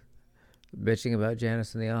about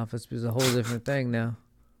Janice in the office is a whole different thing now.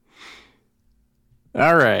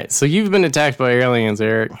 All right, so you've been attacked by aliens,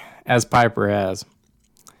 Eric, as Piper has.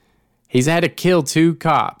 He's had to kill 2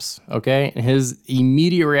 cops, okay? And his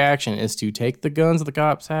immediate reaction is to take the guns the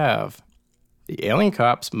cops have, the alien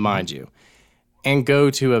cops, mind you, and go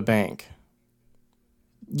to a bank.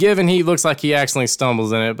 Given he looks like he accidentally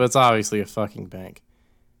stumbles in it, but it's obviously a fucking bank.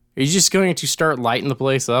 Are you just going to start lighting the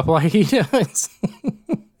place up like he does?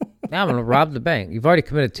 Now I'm going to rob the bank. You've already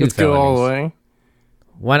committed 2 Let's felonies. go all the way.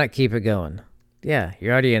 Why not keep it going? Yeah,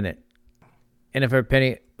 you're already in it. In it for a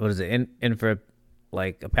penny. What is it? In for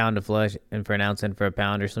like a pound of flesh, in for an ounce, in for a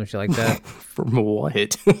pound, or some shit like that. From what?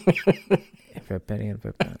 In for a penny, in for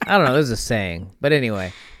a pound. I don't know. This is a saying. But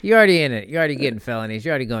anyway, you're already in it. You're already getting felonies.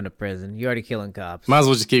 You're already going to prison. You're already killing cops. Might as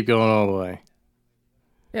well just keep going all the way.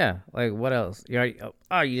 Yeah, like what else? You already,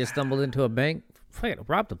 you just stumbled into a bank? Fuck it,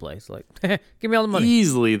 rob the place. Like, give me all the money.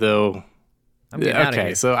 Easily, though. I'm getting out of here.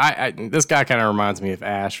 Okay, so I this guy kind of reminds me of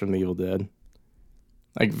Ash from The Evil Dead.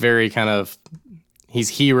 Like, very kind of, he's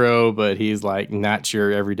hero, but he's like not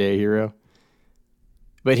your everyday hero.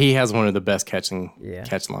 But he has one of the best catch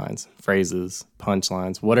lines, phrases,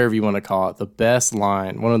 punchlines, whatever you want to call it. The best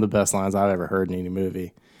line, one of the best lines I've ever heard in any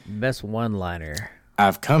movie. Best one-liner.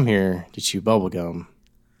 I've come here to chew bubblegum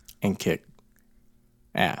and kick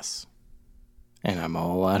ass. And I'm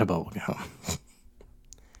all out of bubblegum.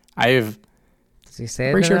 Does he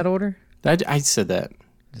say it in that order? I said that.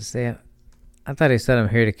 Just say it. I thought he said I'm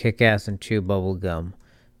here to kick ass and chew bubble gum,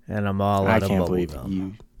 and I'm all out of bubble gum. I can't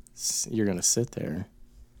believe you're going to sit there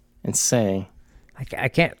and say... I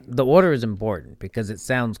can't... The order is important because it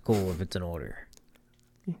sounds cool if it's an order.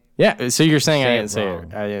 Yeah, so you're saying I didn't say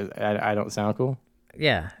it. I don't sound cool?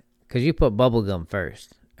 Yeah, because you put bubble gum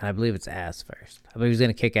first, and I believe it's ass first. I believe he's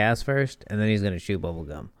going to kick ass first, and then he's going to chew bubble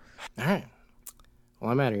gum. All right.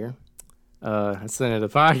 Well, I'm out of here. That's the end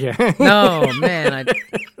of the podcast. No, man.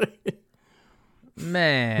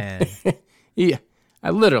 Man. Yeah,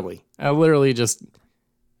 I literally just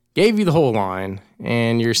gave you the whole line,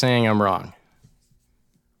 and you're saying I'm wrong.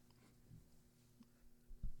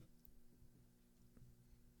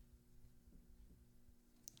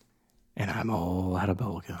 And I'm all out of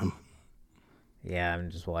bubblegum. Yeah,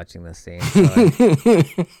 I'm just watching this scene. So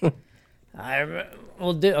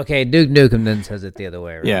Duke Nukem then says it the other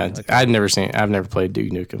way around. Yeah, okay. I've never played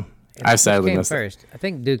Duke Nukem. I've sadly missed first. I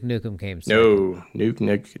think Duke Nukem came second. No, Duke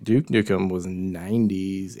Nukem was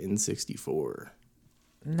 90s in 64.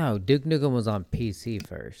 No, Duke Nukem was on PC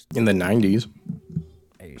first. In the 90s.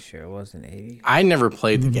 Are you sure it was in the 80s? I never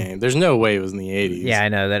played the game. There's no way it was in the 80s. Yeah, I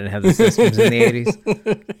know. They didn't have the systems in the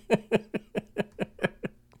 80s.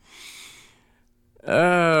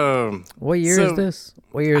 Oh, What year is this?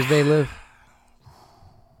 What years They Live?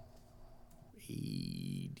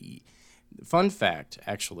 Fun fact,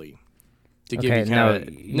 actually. To give Okay, you no, kind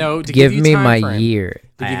of no. To give you me time my frame. year.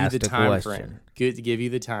 To I give you asked the a time question. frame. Good to give you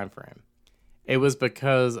the time frame. It was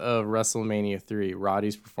because of WrestleMania 3.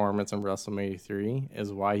 Roddy's performance in WrestleMania 3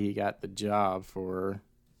 is why he got the job for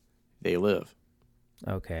They Live.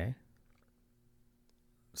 Okay.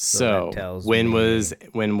 So that tells when me- was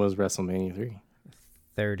WrestleMania 3?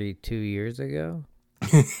 32 years ago?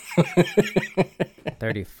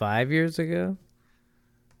 35 years ago?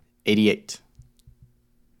 88.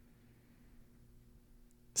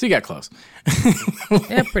 So you got close.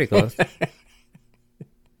 Yeah, pretty close.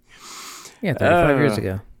 Yeah, 35 years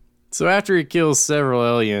ago. So after he kills several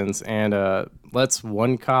aliens and lets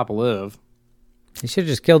one cop live. He should have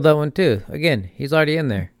just killed that one too. Again, he's already in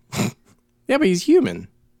there. Yeah, but he's human.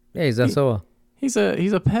 Yeah, he's SOL. He's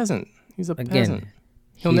a peasant. He's a peasant. Again,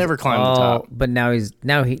 He'll never climb the top. But now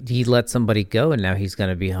he let somebody go, and now he's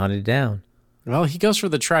gonna be hunted down. Well, he goes for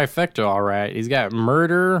the trifecta, all right. He's got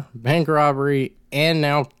murder, bank robbery, and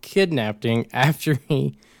now kidnapping after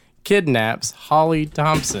he kidnaps Holly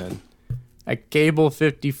Thompson, a Cable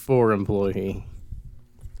 54 employee.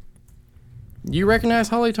 You recognize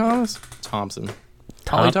Holly Thompson?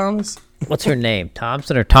 Holly Thomas? What's her name?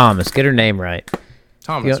 Thompson or Thomas? Get her name right.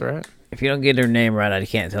 Thomas, Yep. right? If you don't get her name right, I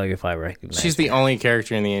can't tell you if I recognize She's her. the only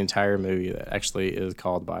character in the entire movie that actually is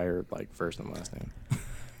called by her like first and last name.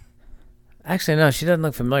 Actually, no, she doesn't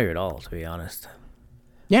look familiar at all, to be honest.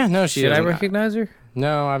 Yeah, no, she Should I doesn't. recognize her?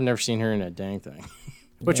 No, I've never seen her in a dang thing.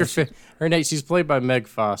 What's her name? She's played by Meg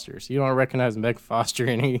Foster. So you don't recognize Meg Foster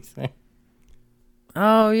in anything?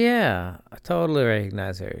 Oh, yeah. I totally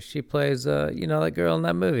recognize her. She plays, that girl in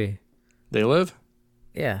that movie. They Live?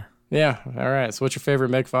 Yeah. Yeah. All right. So what's your favorite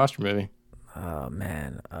Meg Foster movie? Oh,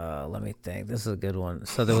 man. Let me think. This is a good one.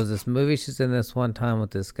 So there was this movie she's in this one time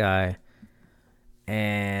with this guy,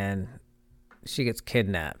 and she gets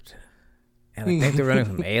kidnapped. And I think they're running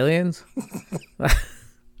from aliens.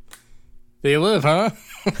 They Live, huh?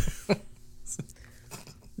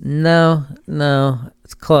 No.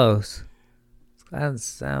 It's close. It doesn't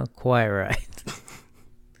sound quite right.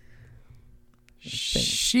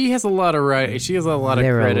 She has a lot of She has a lot of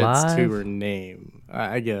They're credits alive? to her name,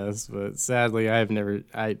 I guess. But sadly, I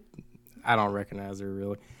don't recognize her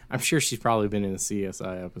really. I'm sure she's probably been in a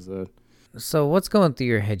CSI episode. So what's going through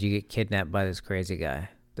your head? You get kidnapped by this crazy guy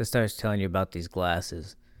that starts telling you about these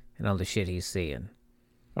glasses and all the shit he's seeing.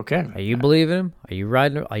 Okay. Are you believing him? Are you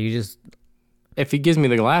riding? Are you just... If he gives me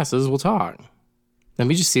the glasses, we'll talk. Let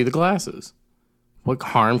me just see the glasses. What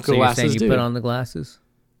harm could So you're saying glasses you do? put on the glasses?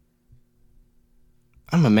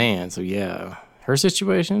 I'm a man, so yeah. Her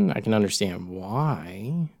situation, I can understand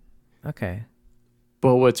why. Okay.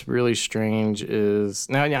 But what's really strange is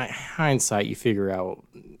now hindsight, you figure out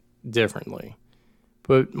differently.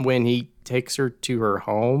 But when he takes her to her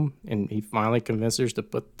home and he finally convinces her to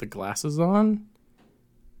put the glasses on,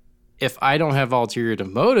 if I don't have ulterior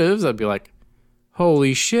motives, I'd be like,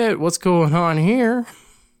 holy shit, what's going on here?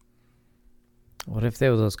 What if there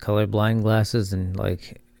were those colorblind glasses and,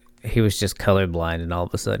 like, he was just colorblind and all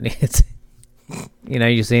of a sudden it's...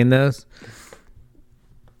 you seen those?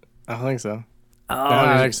 I don't think so. Oh, No,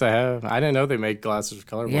 I actually have. I didn't know they make glasses for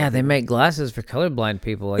colorblind. yeah, they make glasses for colorblind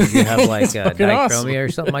people. Like, if you have, like, fucking dichromy awesome. or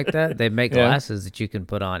something like that, they make Yeah. glasses that you can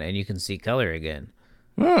put on and you can see color again.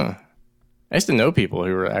 Huh. I used to know people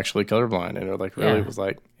who were actually colorblind, and it like really Yeah. was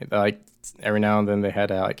like every now and then they had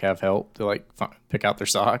to like have help to like pick out their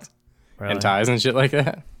socks Really. and ties and shit like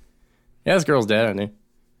that. Yeah, this girl's dead. I knew.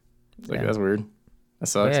 It's like Yeah. that's weird. That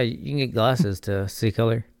sucks. Yeah, you can get glasses to see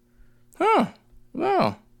color. Huh.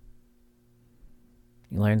 Well,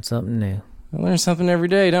 You learn something new. I learn something every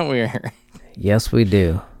day, don't we? Yes, we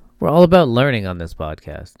do. We're all about learning on this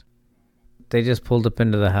podcast. They just pulled up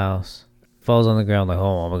into the house. Falls on the ground like,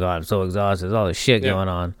 oh my God, I'm so exhausted. There's all this shit Yeah. going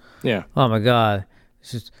on. Yeah. Oh my God.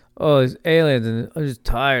 It's just, it's aliens and I'm just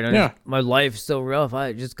tired. Yeah. My life's so rough.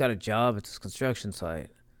 I just got a job at this construction site.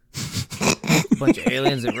 Bunch of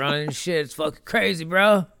aliens that run and shit. It's fucking crazy,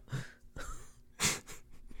 bro.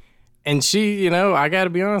 And she, I got to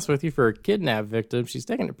be honest with you, for a kidnap victim, she's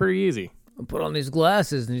taking it pretty easy. I put on these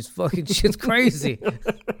glasses and these fucking shit's crazy.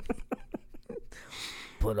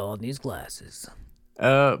 Put on these glasses.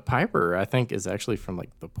 Piper, I think, is actually from like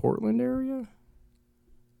the Portland area.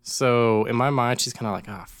 So in my mind, she's kind of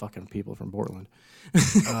like, fucking people from Portland.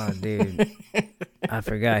 Oh, dude. I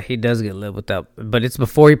forgot. He does get lit with that. But it's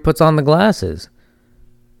before he puts on the glasses.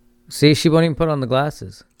 See, she won't even put on the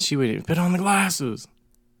glasses. She would even put on the glasses.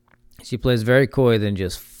 She plays very coy, then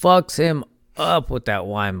just fucks him up with that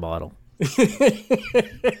wine bottle.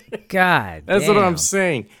 God, That's what I'm damn.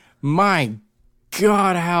 saying. My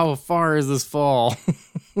God, how far is this fall?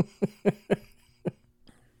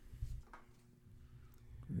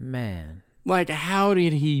 Man. Like, how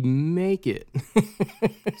did he make it?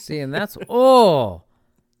 See, and that's to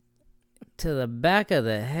the back of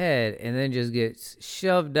the head and then just gets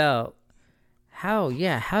shoved out. How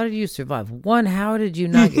did you survive? One, how did you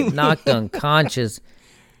not get knocked unconscious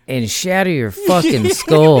and shatter your fucking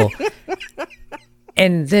skull?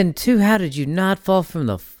 And then two, how did you not fall from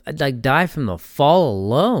die from the fall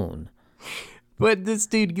alone? But this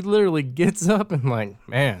dude literally gets up and like,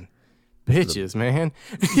 man, bitches, man.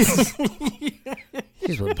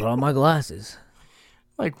 She's what put on my glasses.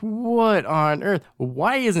 Like, what on earth?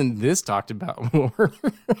 Why isn't this talked about more?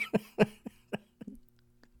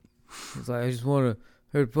 It's like, I just want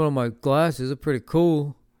to put on my glasses. They're pretty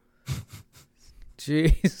cool.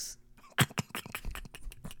 Jeez.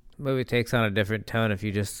 Movie takes on a different tone if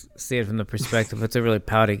you just see it from the perspective. It's a really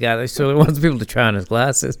pouty guy that really wants people to try on his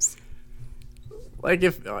glasses. Like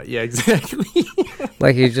if, yeah, exactly.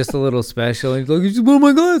 Like he's just a little special. He's like, you just put on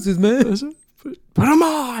my glasses, man. Put them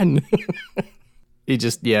on. He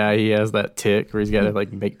has that tick where he's got to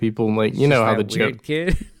like make people like, you know how the joke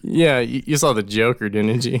kid. Yeah, you saw the Joker,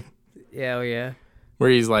 didn't you? Yeah, oh yeah. Where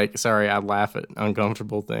he's like, sorry, I laugh at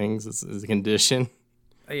uncomfortable things. It's a condition.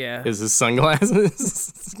 Yeah. Is his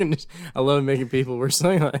sunglasses. I love making people wear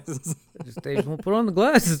sunglasses. They just won't put on the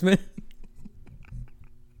glasses, man.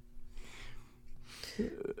 So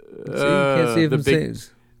you can't see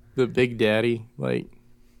if the Big Daddy, like,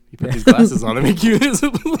 he put these glasses on to make you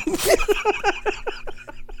visible.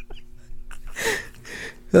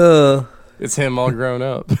 It's him all grown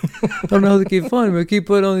up. I don't know how to keep finding him. I keep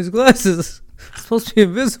putting on these glasses. It's supposed to be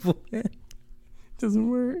invisible, man. Doesn't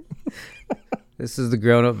work. This is the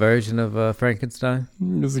grown-up version of Frankenstein.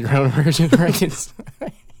 This is the grown-up version of Frankenstein.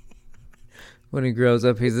 When he grows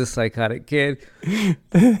up, he's a psychotic kid.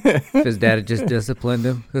 His dad had just disciplined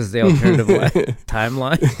him. This is the alternative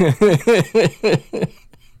timeline.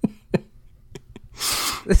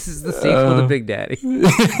 This is the sequel to Big Daddy.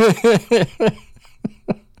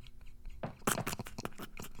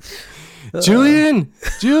 Julian!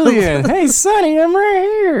 Hey, Sonny, I'm right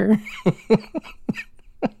here.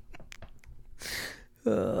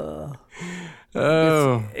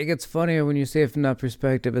 It gets funnier when you see it from that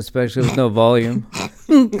perspective, especially with no volume.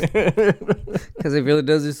 Because it really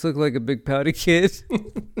does just look like a big pouty kid.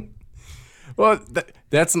 Well,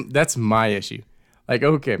 that's my issue. Like,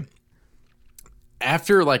 okay,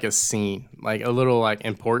 after like a scene, like a little like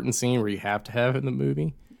important scene where you have to have it in the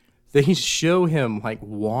movie, they show him like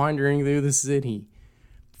wandering through the city,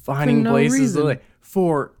 finding places to like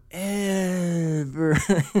forever.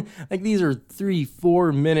 Like these are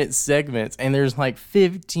 3-4 minute segments, and there's like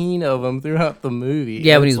 15 of them throughout the movie.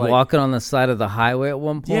 Yeah, when he's like, walking on the side of the highway at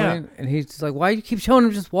one point, and he's just like, "Why do you keep showing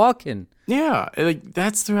him just walking?" Yeah, like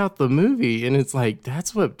that's throughout the movie, and it's like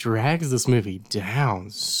that's what drags this movie down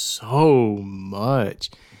so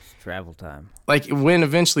much. It's travel time. Like when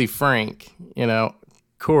eventually Frank, of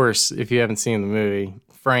course, if you haven't seen the movie,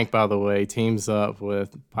 Frank, by the way, teams up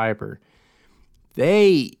with Piper.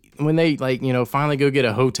 When they finally go get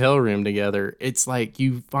a hotel room together, it's like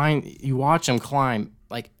you watch them climb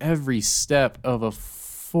like every step of a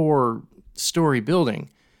 4-story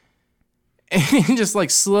building. And just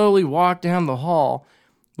like slowly walk down the hall.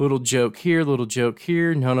 Little joke here,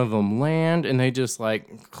 none of them land, and they just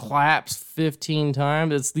like claps 15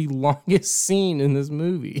 times. It's the longest scene in this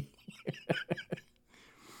movie.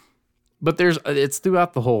 But it's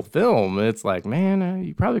throughout the whole film. It's like, man,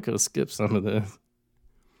 you probably could have skipped some of this.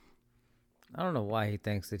 I don't know why he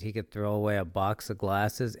thinks that he could throw away a box of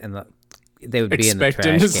glasses and they would be in the Expect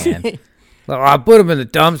him trash to can. see. Like, I put them in the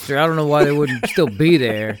dumpster. I don't know why they wouldn't still be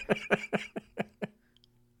there.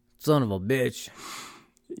 Son of a bitch.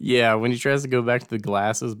 Yeah, when he tries to go back to the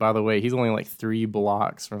glasses, by the way, he's only like 3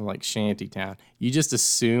 blocks from like Shantytown. You just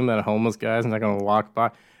assume that a homeless guy's not going to walk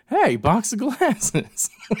by. Hey, box of glasses.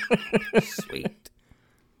 Sweet.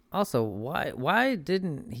 Also, why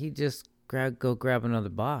didn't he just go grab another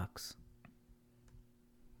box?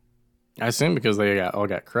 I assume because they all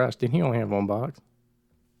got crushed. Didn't he only have 1 box?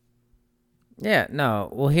 Yeah, no.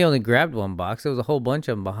 Well, he only grabbed 1 box. There was a whole bunch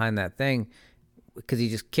of them behind that thing because he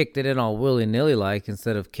just kicked it in all willy-nilly like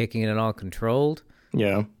instead of kicking it in all controlled.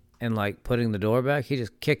 Yeah. And like putting the door back, he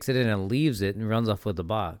just kicks it in and leaves it and runs off with the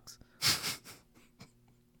box.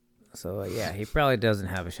 So, yeah, he probably doesn't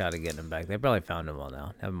have a shot at getting him back. They probably found him all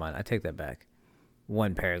now. Never mind. I take that back.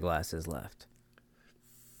 1 pair of glasses left.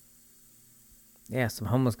 Yeah, some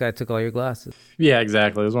homeless guy took all your glasses. Yeah,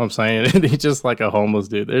 exactly. That's what I'm saying. He's just like a homeless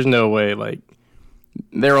dude. There's no way, like,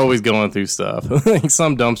 they're always going through stuff. Like,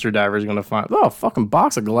 some dumpster diver is going to find, a fucking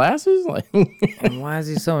box of glasses? Like, And why is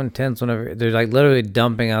he so intense whenever they're like literally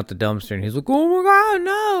dumping out the dumpster and he's like, oh my God,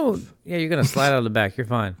 no. Yeah, you're going to slide out of the back. You're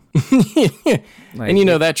fine. Like, and you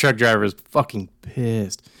know that truck driver is fucking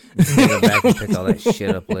pissed. Go back and pick all that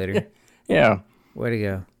shit up later. Yeah. Way to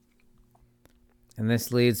go. And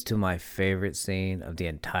this leads to my favorite scene of the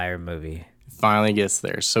entire movie. Finally gets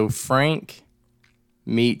there. So Frank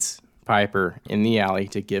meets Piper in the alley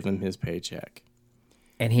to give him his paycheck.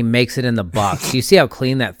 And he makes it in the box. You see how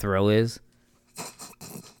clean that throw is?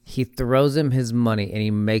 He throws him his money and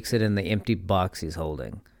he makes it in the empty box he's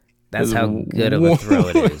holding. That's how good of a throw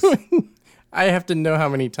it is. I have to know how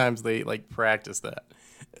many times they like practice that.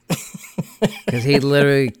 Because he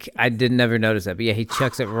literally, I did never notice that. But yeah, he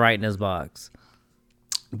chucks it right in his box.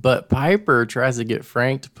 But Piper tries to get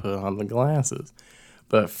Frank to put on the glasses.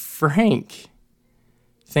 But Frank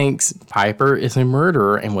thinks Piper is a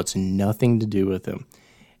murderer and wants nothing to do with him.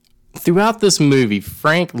 Throughout this movie,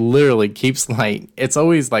 Frank literally keeps like, it's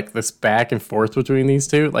always like this back and forth between these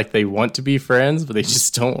two. Like they want to be friends, but they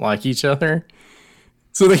just don't like each other.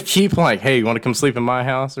 So they keep like, hey, you want to come sleep in my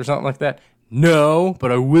house or something like that? No,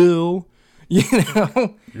 but I will. You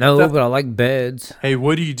know? No, but I like beds. Hey,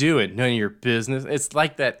 what are you doing? None of your business. It's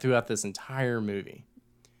like that throughout this entire movie.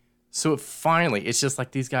 So finally, it's just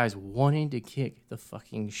like these guys wanting to kick the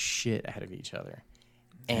fucking shit out of each other.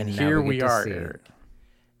 And here we are, Eric.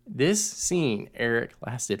 This scene, Eric,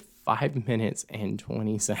 lasted 5 minutes and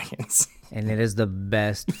 20 seconds. And it is the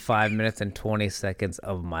best 5 minutes and 20 seconds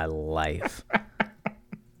of my life.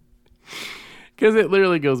 Because it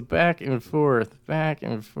literally goes back and forth, back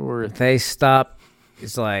and forth. They stop.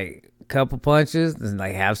 It's like a couple punches, and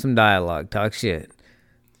like have some dialogue, talk shit.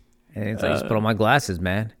 And it's like, just put on my glasses,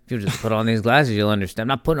 man. If you just put on these glasses, you'll understand.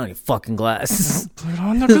 I'm not putting on your fucking glasses. Put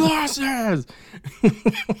on the glasses.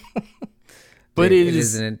 But Dude, it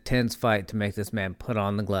is an intense fight to make this man put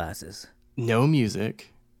on the glasses. No music.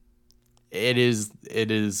 It is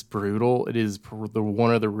brutal. It is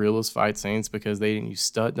one of the realest fight scenes because they didn't use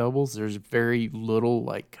stunt doubles. There's very little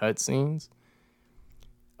like cut scenes.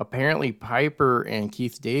 Apparently, Piper and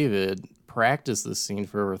Keith David practiced this scene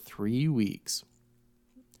for over 3 weeks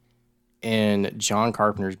in John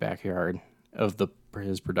Carpenter's backyard of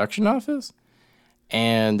his production office.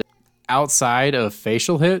 And outside of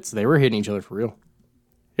facial hits, they were hitting each other for real.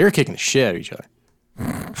 They were kicking the shit out of each other.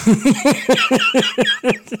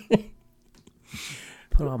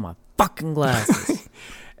 Put on my fucking glasses.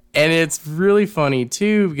 And it's really funny,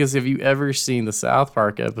 too, because have you ever seen the South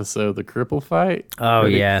Park episode, The Cripple Fight? Oh,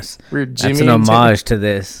 yes. Where That's an homage to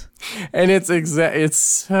this. And it's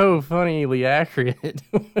so funnily accurate.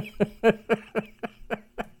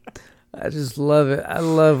 I just love it. I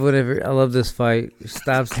love this fight. He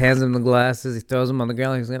stops, hands him the glasses. He throws him on the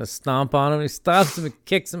ground like he's going to stomp on him. He stops him and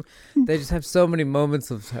kicks him. They just have so many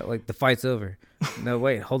moments of like the fight's over. No,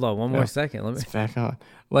 wait, hold on one more second. Let me. It's back on.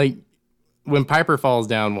 Like when Piper falls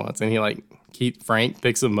down once and he like Frank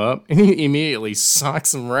picks him up and he immediately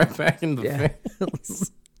socks him right back in the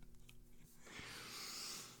face.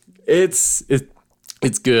 It's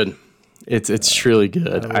good. It's truly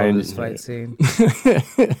good. I love this fight scene.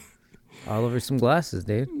 All over some glasses,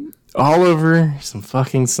 dude. All over some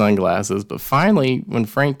fucking sunglasses. But finally, when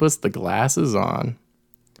Frank puts the glasses on,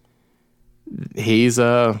 he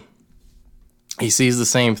sees the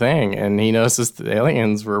same thing, and he notices the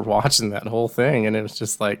aliens were watching that whole thing, and it was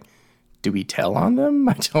just like, do we tell on them?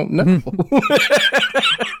 I don't know.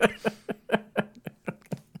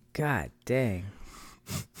 God dang.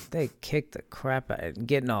 They kicked the crap out of it,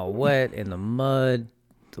 getting all wet in the mud,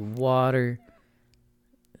 the water.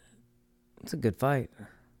 It's a good fight.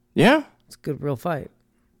 Yeah. It's a good, real fight.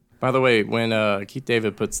 By the way, when Keith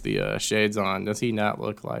David puts the shades on, does he not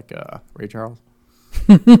look like Ray Charles?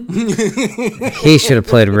 He should have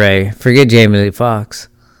played Ray. Forget Jamie Lee Fox.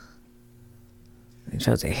 He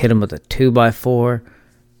tries to hit him with a 2x4.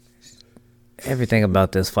 Everything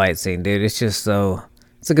about this fight scene, dude. It's just so...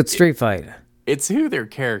 It's a good street fight. It's who their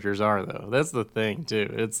characters are, though. That's the thing, too.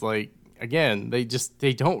 It's like, again, they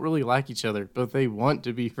don't really like each other, but they want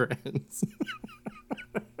to be friends.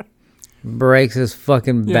 Breaks his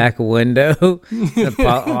fucking back window.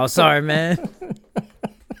 Oh, sorry, man.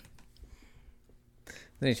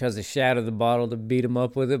 Then he tries to shatter the bottle to beat him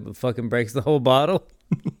up with it, but fucking breaks the whole bottle.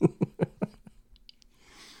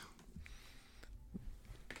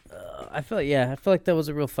 I feel like that was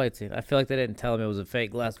a real fight scene. I feel like they didn't tell him it was a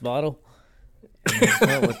fake glass bottle. And they just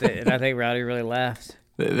went with it, and I think Rowdy really laughed.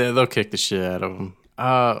 They'll kick the shit out of him.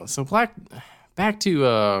 So back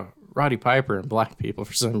to Roddy Piper and black people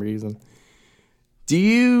for some reason. Do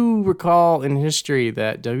you recall in history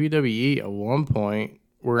that WWE at one point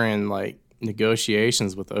were in like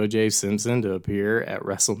negotiations with O.J. Simpson to appear at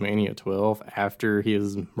WrestleMania 12 after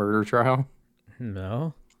his murder trial?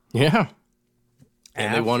 No. Yeah.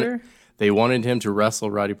 And After? they wanted him to wrestle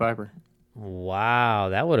Roddy Piper. Wow,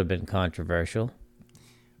 that would have been controversial.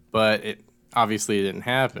 But it obviously didn't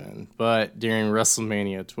happen. But during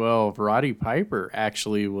WrestleMania 12, Roddy Piper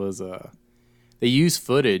actually was they used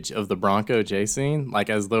footage of the Bronco chase scene, like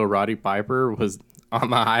as though Roddy Piper was on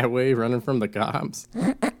the highway running from the cops.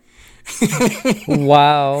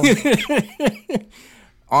 Wow.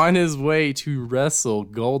 On his way to wrestle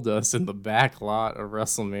Goldust in the back lot of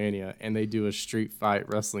WrestleMania, and they do a street fight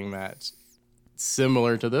wrestling match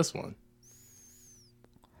similar to this one.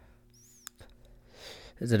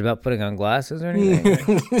 Is it about putting on glasses or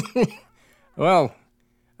anything? Well,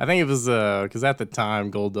 I think it was because at the time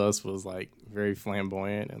Goldust was like very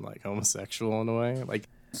flamboyant and like homosexual in a way. Like,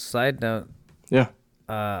 Side note, yeah,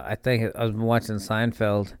 I think I was watching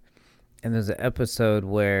Seinfeld, and there's an episode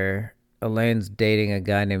where Elaine's dating a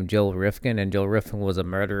guy named Joel Rifkin, and Joel Rifkin was a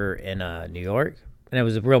murderer in New York, and it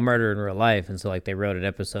was a real murder in real life. And so like they wrote an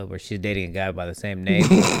episode where she's dating a guy by the same name.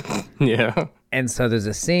 yeah. And so there's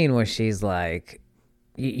a scene where she's like,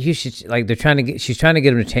 you should, like, she's trying to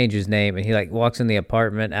get him to change his name, and he like walks in the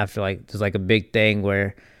apartment after like there's like a big thing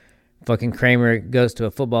where fucking Kramer goes to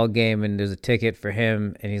a football game and there's a ticket for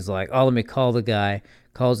him, and he's like, oh, let me call the guy.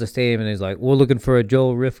 Calls the stadium, and he's like, we're looking for a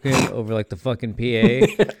Joel Rifkin over like the fucking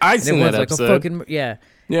PA. I seen that like episode. a fucking, yeah.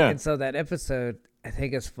 Yeah. And so that episode, I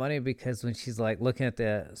think it's funny because when she's like looking at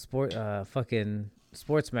the fucking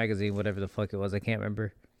sports magazine, whatever the fuck it was, I can't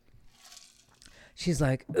remember. She's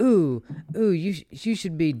like, ooh, you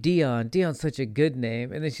should be Dion. Dion's such a good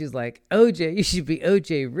name. And then she's like, OJ, you should be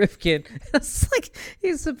OJ Rifkin. It's like,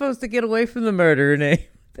 he's supposed to get away from the murderer name.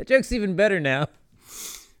 That joke's even better now.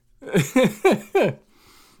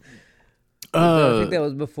 I think that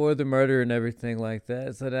was before the murder and everything like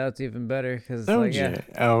that. So now it's even better because like, yeah.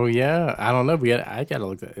 Oh yeah, I don't know. I gotta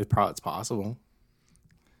look at it. It's possible.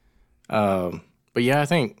 But yeah, I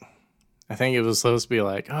think it was supposed to be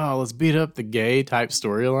like, oh, let's beat up the gay type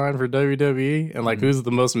storyline for WWE, and like who's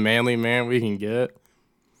the most manly man we can get?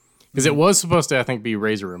 Because it was supposed to, I think, be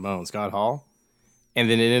Razor Ramon, Scott Hall, and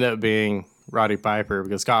then it ended up being Roddy Piper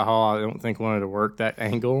because Scott Hall, I don't think, wanted to work that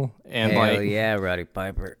angle. And Hell like, yeah, Roddy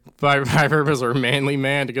Piper. Piper was a manly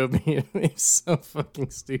man to go be him. He's so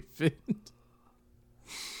fucking stupid.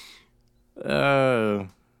 Man,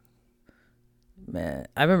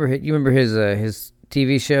 I remember. You remember his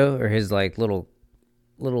TV show or his like little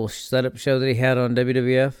setup show that he had on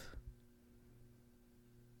WWF?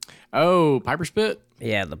 Oh, Piper's Pit?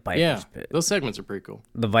 Yeah, the Viper's Pit. Those segments are pretty cool.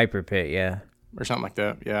 The Viper Pit, yeah. Or something like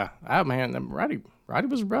that. Yeah. Oh man, Roddy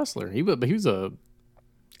was a wrestler. He was a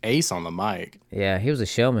ace on the mic. Yeah, he was a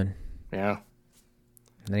showman. Yeah.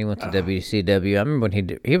 And then he went to WCW. I remember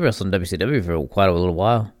when he wrestled in WCW for quite a little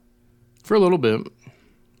while. For a little bit.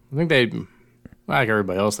 I think like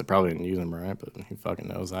everybody else, they probably didn't use him right, but who fucking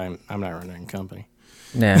knows? I'm not running a company.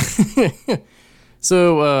 Yeah.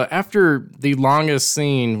 So after the longest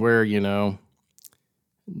scene where,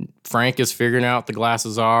 Frank is figuring out the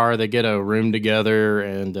glasses are, they get a room together,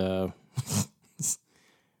 and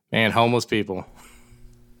man, homeless people.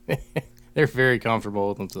 They're very comfortable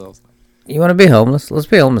with themselves. You want to be homeless? Let's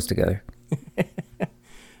be homeless together.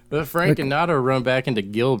 But Frank and Nato run back into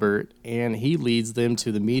Gilbert, and he leads them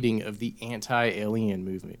to the meeting of the anti-alien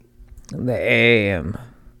movement. The AM.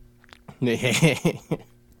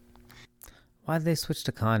 Why'd they switch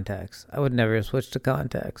to contacts? I would never have switched to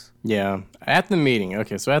contacts. Yeah. At the meeting,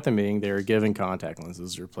 they were given contact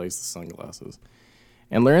lenses to replace the sunglasses,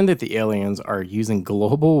 and learned that the aliens are using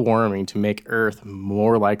global warming to make Earth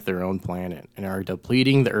more like their own planet, and are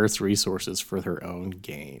depleting the Earth's resources for their own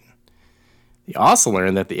gain. They also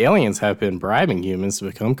learned that the aliens have been bribing humans to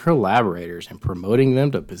become collaborators and promoting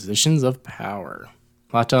them to positions of power.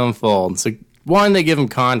 A lot to unfold. So, one, they give them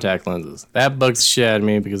contact lenses. That bugs the shit out of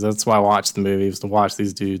me because that's why I watched the movie, was to watch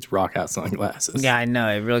these dudes rock out sunglasses. Yeah, I know.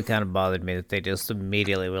 It really kind of bothered me that they just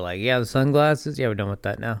immediately were like, yeah, the sunglasses? Yeah, we're done with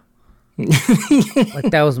that now.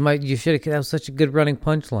 Like, that was such a good running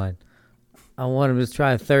punchline. I want him to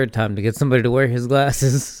try a third time to get somebody to wear his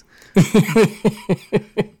glasses.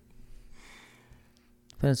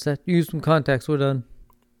 But instead, use some contacts. We're done.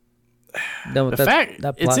 Done with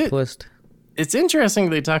that plot twist. It's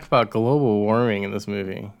interesting they talk about global warming in this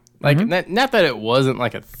movie. Like, not that it wasn't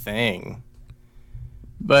like a thing,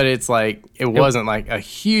 but it's like it wasn't like a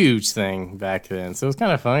huge thing back then. So it's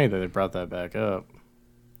kind of funny that they brought that back up.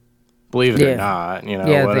 Believe it Yeah. or not, you know,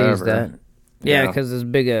 Yeah, whatever. they use that. Yeah, Yeah. because as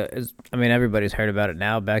big I mean, everybody's heard about it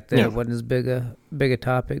now. Back then, Yeah. it wasn't as big a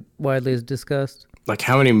topic, widely as discussed. Like,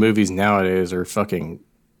 how many movies nowadays are fucking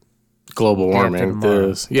global warming? Tomorrow.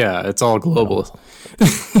 This, yeah, it's all global.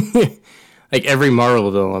 Like, every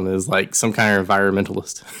Marvel villain is like some kind of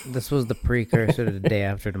environmentalist. This was the precursor to the Day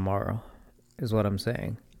After Tomorrow, is what I'm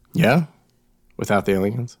saying. Yeah, without the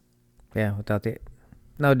aliens. Yeah,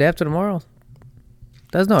 no, Day After Tomorrow.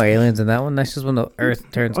 There's no aliens in that one. That's just when the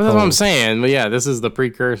Earth turns Well, cold. that's what I'm saying. But yeah, this is the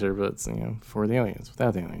precursor, but it's, for the aliens,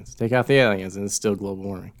 without the aliens. Take out the aliens, and it's still global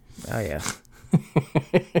warming. Oh yeah,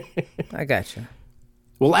 I got you.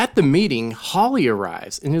 Well, at the meeting, Holly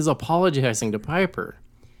arrives and is apologizing to Piper.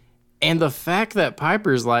 And the fact that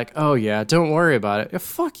Piper's like, oh yeah, don't worry about it. Yeah,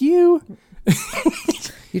 fuck you.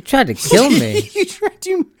 You tried to kill me. You tried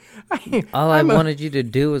to... All I wanted you to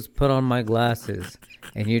do was put on my glasses,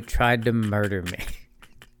 and you tried to murder me.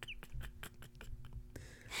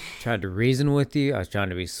 Tried to reason with you. I was trying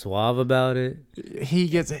to be suave about it. He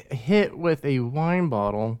gets hit with a wine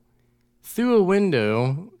bottle through a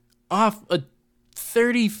window off a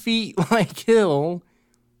 30 feet hill.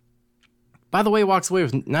 By the way, walks away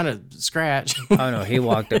with not a scratch. Oh no, he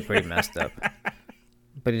walked up pretty messed up.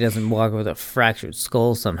 But he doesn't walk with a fractured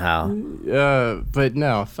skull somehow. But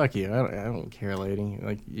no, fuck you. I don't care, lady.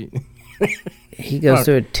 Like, He goes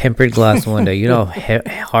through a tempered glass window. You know how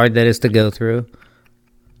hard that is to go through?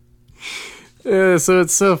 so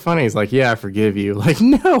it's so funny. He's like, yeah, I forgive you. Like,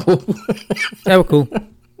 no. Yeah, we're cool.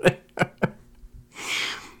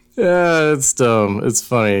 Yeah, it's dumb. It's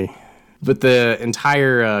funny. But the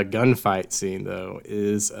entire gunfight scene, though,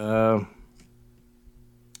 is... what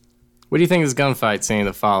do you think of this gunfight scene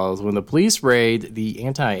that follows when the police raid the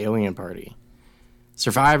anti-alien party?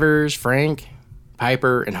 Survivors, Frank,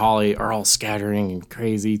 Piper, and Holly are all scattering and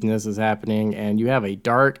craziness is happening, and you have a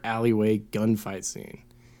dark alleyway gunfight scene,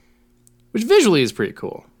 which visually is pretty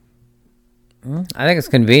cool. I think it's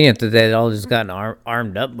convenient that they'd all just gotten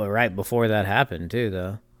armed up but right before that happened, too,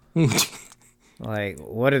 though. Like,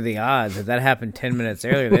 what are the odds? If that happened 10 minutes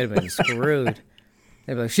earlier, they'd have been screwed.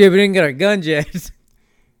 They'd be like, shit, we didn't get our guns yet.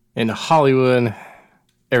 In Hollywood,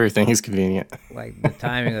 everything is convenient. Like, the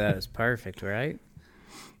timing of that is perfect, right?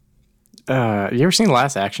 You ever seen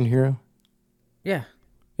Last Action Hero? Yeah.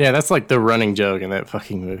 Yeah, that's like the running joke in that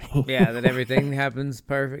fucking movie. Yeah, that everything happens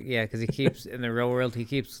perfect. Yeah, because he keeps, in the real world, he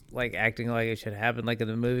keeps, like, acting like it should happen, like in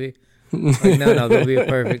the movie. Like, no, there'll be a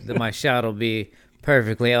perfect, my shot will be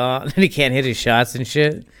perfectly on. And he can't hit his shots and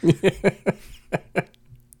shit.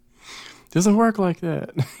 Doesn't work like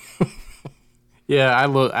that. Yeah,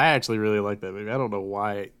 I actually really like that movie. I don't know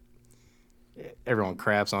why everyone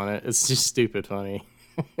craps on it. It's just stupid funny.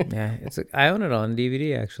 Yeah, I own it on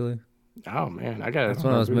DVD, actually. Oh, man. I got it. It's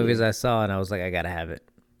one of those movies I saw, and I was like, I gotta have it.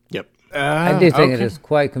 Yep. I do think it is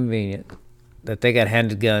quite convenient that they got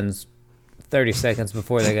handed guns 30 seconds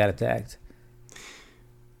before they got attacked.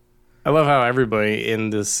 I love how everybody in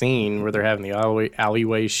this scene where they're having the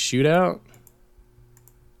alleyway shootout,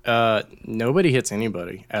 nobody hits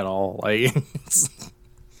anybody at all. Like,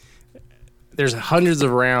 there's hundreds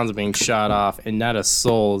of rounds being shot off, and not a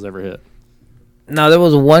soul is ever hit. No, there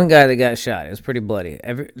was one guy that got shot. It was pretty bloody.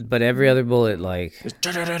 Every other bullet, like...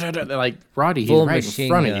 Like, Roddy, he's full right in machine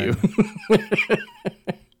front gun. of you.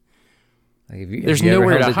 Like if There's you ever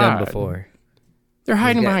nowhere held to a gun hide. before. They're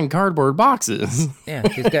hiding got- behind cardboard boxes. Yeah,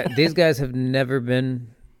 these guys have never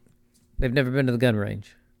been... They've never been to the gun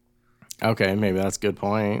range. Okay, maybe that's a good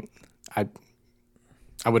point. I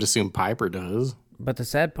would assume Piper does. But the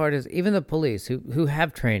sad part is, even the police, who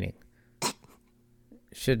have training,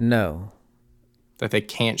 should know. That they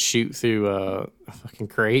can't shoot through a fucking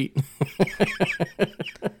crate.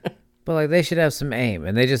 But like they should have some aim,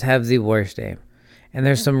 and they just have the worst aim. And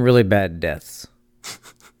there's some really bad deaths.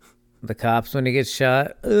 The cops, when he gets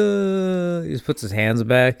shot, he just puts his hands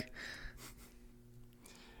back.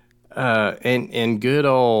 In good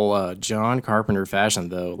old John Carpenter fashion,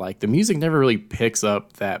 though, like the music never really picks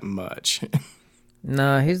up that much.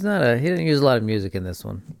 No, he didn't use a lot of music in this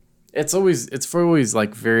one. It's always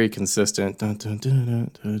like very consistent dun, dun, dun,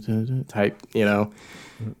 dun, dun, dun, dun, type, you know.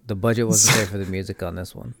 The budget wasn't there for the music on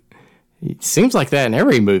this one. It seems like that in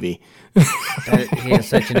every movie. He has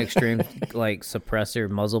such an extreme like suppressor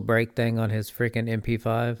muzzle brake thing on his freaking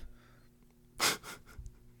MP5.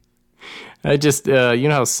 I just, you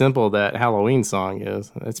know how simple that Halloween song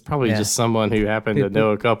is. It's probably Yeah. just someone who happened to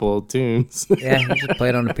know a couple of tunes. Yeah, he just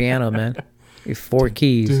played on the piano, man. He 4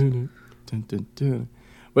 keys. Dun, dun, dun.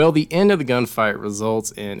 Well, the end of the gunfight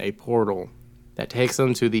results in a portal that takes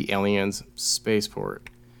them to the aliens' spaceport,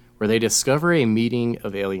 where they discover a meeting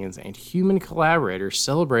of aliens and human collaborators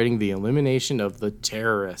celebrating the elimination of the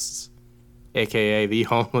terrorists, aka the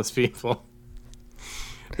homeless people.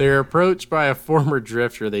 They're approached by a former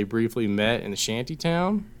drifter they briefly met in a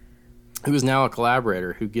shantytown, who is now a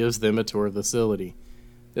collaborator who gives them a tour of the facility.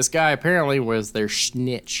 This guy apparently was their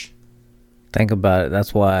snitch. Think about it.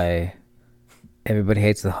 That's why everybody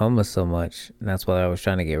hates the homeless so much. And that's why I was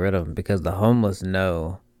trying to get rid of them. Because the homeless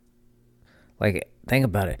know. Like, think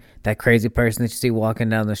about it. That crazy person that you see walking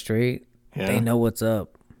down the street, they know what's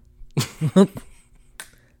up.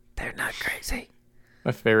 They're not crazy.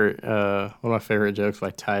 My favorite, one of my favorite jokes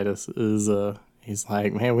by Titus is, he's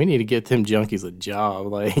like, man, we need to get them junkies a job.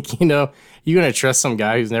 Like, you know, you gonna trust some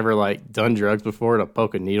guy who's never like done drugs before to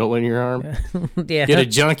poke a needle in your arm? Yeah. Get a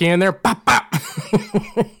junkie in there, pop, pop.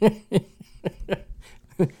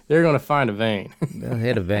 They're gonna find a vein. They'll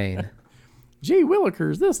hit a vein. Gee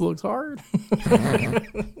willikers, this looks hard.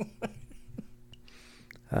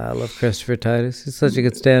 I love Christopher Titus. He's such a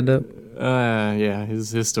good stand-up. Yeah,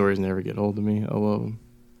 his stories never get old to me. I love them.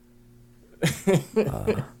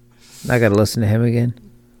 I gotta listen to him again.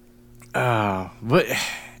 But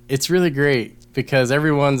it's really great because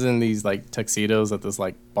everyone's in these like tuxedos at this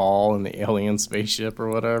like ball in the alien spaceship or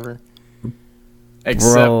whatever.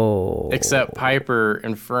 Except Piper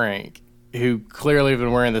and Frank, who clearly have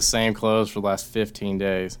been wearing the same clothes for the last 15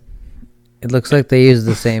 days. It looks like they used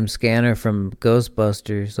the same scanner from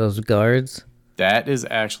Ghostbusters, those guards. That is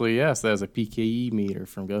actually, yes, that is a PKE meter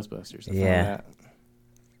from Ghostbusters. I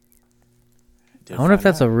wonder if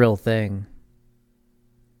that's a real thing.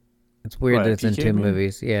 It's weird that it's in two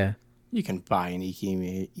movies. Yeah. You can buy an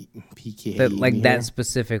PKE But like meter. that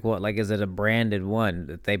specific one, like is it a branded one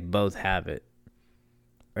that they both have it?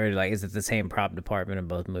 Or like is it the same prop department in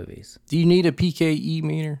both movies? Do you need a PKE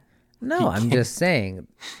meter? No, I'm just saying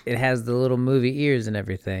it has the little movie ears and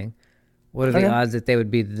everything. What are the odds that they would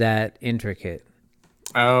be that intricate?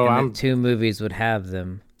 Oh, and that two movies would have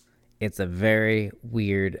them. It's a very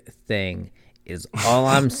weird thing, is all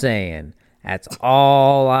I'm saying. That's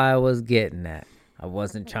all I was getting at. I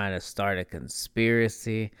wasn't trying to start a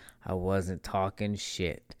conspiracy. I wasn't talking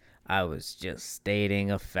shit. I was just stating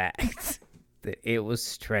a fact that it was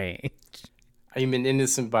strange. I'm an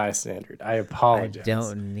innocent bystander. I apologize. I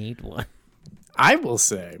don't need one. I will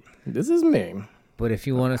say, this is me. But if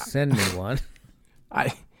you want to send me one,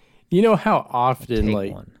 you know how often take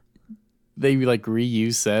like one. they like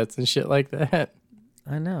reuse sets and shit like that?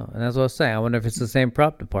 I know, and that's what I was saying. I wonder if it's the same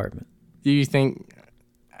prop department. Do you think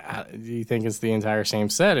it's the entire same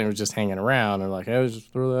set and it was just hanging around and like, hey,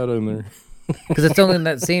 just throw that in there? Because it's only in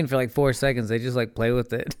that scene for like 4 seconds. They just like play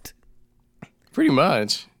with it. Pretty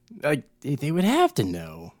much. Like they would have to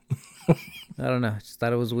know. I don't know. I just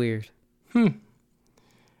thought it was weird.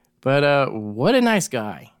 But what a nice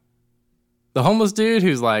guy. The homeless dude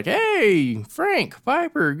who's like, hey, Frank,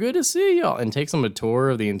 Piper, good to see y'all. And takes them a tour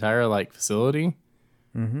of the entire like facility.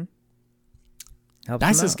 Mm-hmm. Helps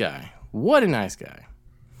Nicest guy. What a nice guy.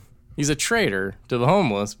 He's a traitor to the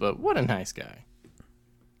homeless, but what a nice guy.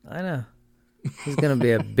 I know. He's going to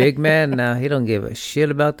be a big man now. He don't give a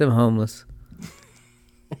shit about them homeless.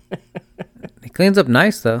 He cleans up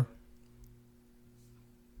nice, though.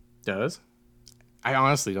 Does? I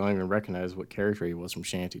honestly don't even recognize what character he was from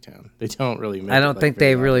Shantytown. They don't really make I don't it, like, think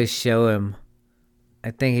they very really show him.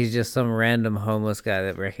 I think he's just some random homeless guy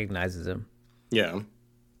that recognizes him. Yeah.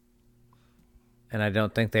 And I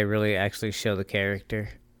don't think they really actually show the character.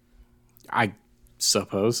 I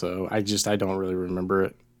suppose so. I don't really remember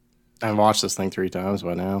it. I've watched this thing 3 times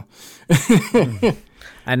by now.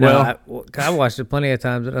 I know. I watched it plenty of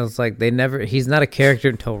times, and I was like, he's not a character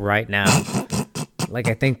until right now. Like,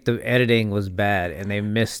 I think the editing was bad, and they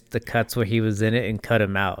missed the cuts where he was in it and cut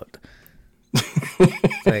him out.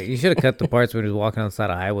 Like, you should have cut the parts when he was walking on the side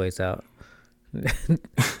of highways out.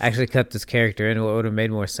 Actually cut this character in. It would have made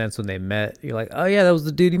more sense when they met. You're like, oh, yeah, that was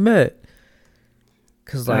the dude he met.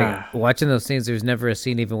 Because, like, watching those scenes, there's never a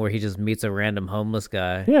scene even where he just meets a random homeless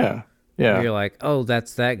guy. Yeah. Yeah. You're like, oh,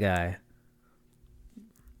 that's that guy.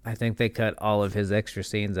 I think they cut all of his extra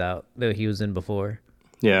scenes out that he was in before.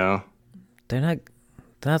 Yeah. They're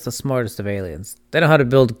not the smartest of aliens. They know how to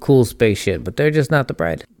build cool spaceship, but they're just not the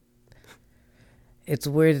brightest. It's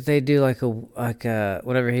weird that they do like a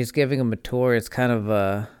whenever he's giving him a tour, it's kind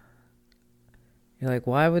of you're like,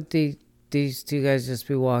 why would these two guys just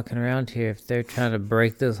be walking around here if they're trying to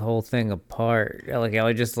break this whole thing apart? Like, I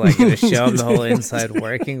would just like to show them the whole inside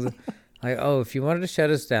workings. Like, oh, if you wanted to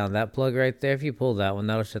shut us down, that plug right there, if you pull that one,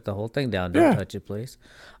 that'll shut the whole thing down. Don't touch it, please.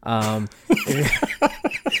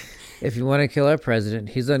 If you want to kill our president,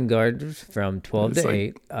 he's on guard from 12 to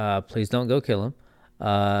 8. Please don't go kill him.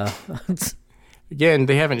 Again,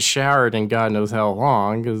 they haven't showered in God knows how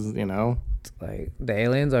long because, Like, the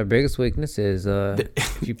aliens, our biggest weakness is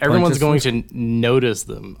everyone's going to notice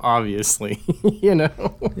them, obviously,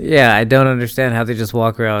 Yeah, I don't understand how they just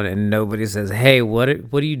walk around and nobody says, hey, what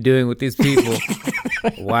are you doing with these people?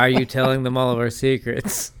 Why are you telling them all of our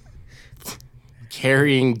secrets?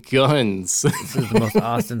 Carrying guns. This is the most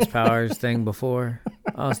Austin Powers thing before.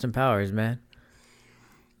 Austin Powers, man.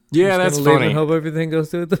 Yeah, that's funny. And hope everything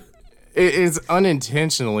goes through the... It's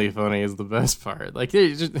unintentionally funny is the best part. Like,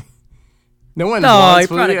 they just... No one he wants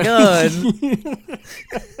brought a gun.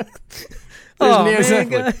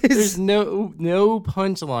 There's no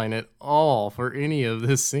punchline at all for any of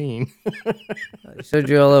this scene. I showed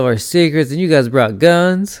you all of our secrets, and you guys brought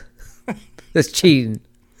guns. That's cheating.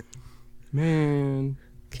 Man.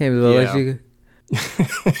 Can't believe I let you go.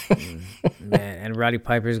 Man, and Roddy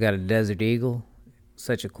Piper's got a Desert Eagle.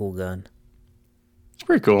 Such a cool gun. It's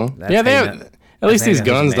pretty cool. Yeah, they have... At least these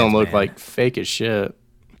guns don't look like fake as shit.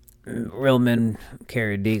 Real men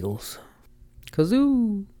carry deagles.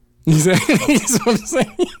 Kazoo. Exactly. That's what I'm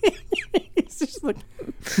saying. He's just like,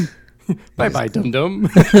 bye-bye, dum-dum.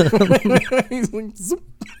 He's like, zoop.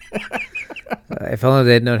 If only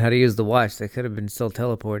they'd known how to use the watch, they could have been still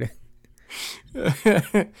teleporting.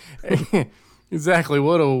 Exactly.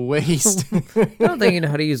 What a waste. I don't think you know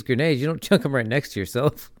how to use grenades. You don't chunk them right next to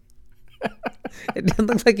yourself. It doesn't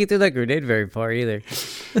look like you threw that grenade very far either.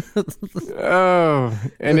 Oh,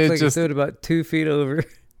 and it like just you threw it about 2 feet over.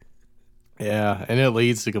 Yeah, and it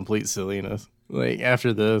leads to complete silliness. Like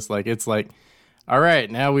after this, like it's like, all right,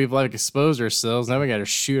 now we've like exposed ourselves. Now we got to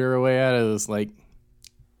shoot our way out of this like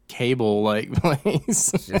cable like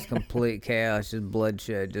place. It's just complete chaos, just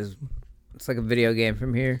bloodshed. It's like a video game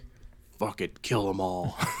from here. Fuck it, kill them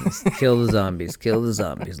all. Kill the zombies. Kill the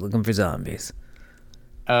zombies. Looking for zombies.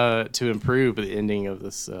 To improve the ending of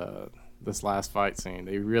this this last fight scene,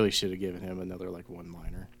 they really should have given him another like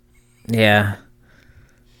one-liner. Yeah,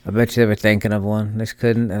 I bet you they were thinking of one. They just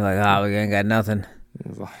couldn't. They're like, we ain't got nothing.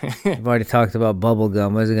 We've already talked about bubble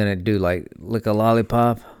gum. What is it gonna do? Like lick a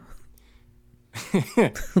lollipop?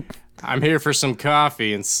 I'm here for some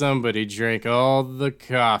coffee, and somebody drank all the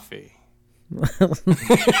coffee.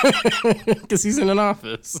 Because he's in an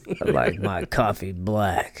office. I like my coffee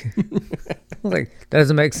black. Like, that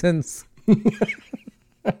doesn't make sense.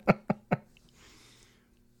 That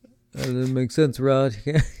doesn't make sense, Rod.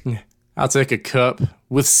 I'll take a cup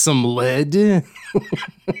with some lead. I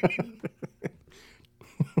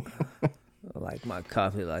like my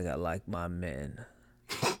coffee like I like my men.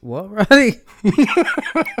 What, Roddy?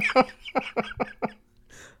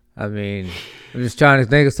 I mean, I'm just trying to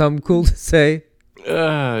think of something cool to say.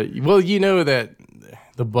 Well, you know that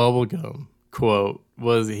the bubblegum quote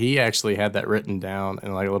was he actually had that written down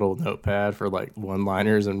in like a little notepad for like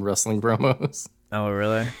one-liners and wrestling promos. Oh,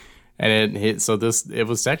 really? And it hit. So it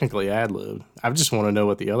was technically ad-libbed. I just want to know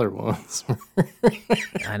what the other ones were.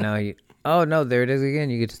 I know you. Oh no, there it is again.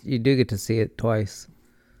 You do get to see it twice.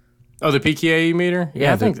 Oh, the PKE meter?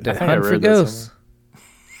 Yeah, I think the I hunt for read that ghosts.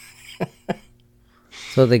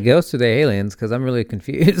 So the ghosts are the aliens? Because I'm really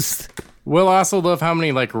confused. Well, I also love how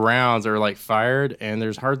many like rounds are like fired, and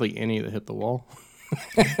there's hardly any that hit the wall.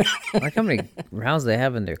 Like how many rounds they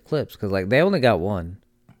have in their clips? Because like they only got one.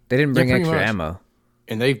 They didn't bring extra ammo,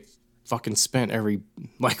 and they fucking spent every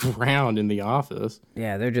like round in the office.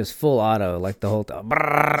 Yeah, they're just full auto like the whole time.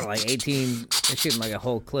 Like 18. They're shooting like a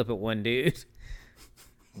whole clip at one dude.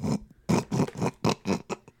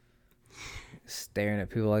 Staring at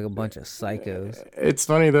people like a bunch of psychos. It's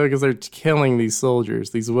funny though because they're killing these soldiers,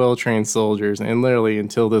 these well-trained soldiers, and literally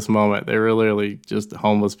until this moment, they were literally just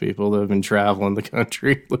homeless people that have been traveling the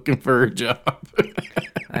country looking for a job.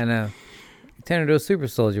 I know. You turn into a super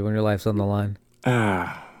soldier when your life's on the line.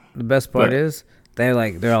 The The best part is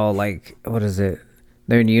they're all like, what is it?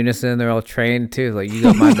 They're in unison. They're all trained too. Like, you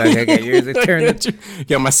got my back, I got yours. They turn it. You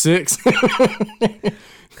got my 6.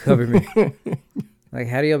 Cover me. Like,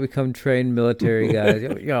 how do y'all become trained military guys?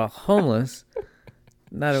 You're all homeless.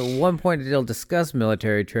 Not at one point did y'all discuss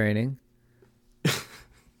military training.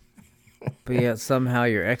 But yet somehow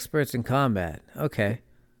you're experts in combat. Okay.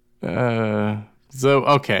 But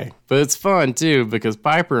it's fun too because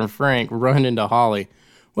Piper and Frank run into Holly.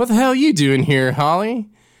 What the hell are you doing here, Holly?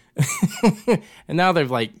 And now they're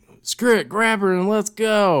like, screw it, grab her and let's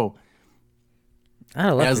go.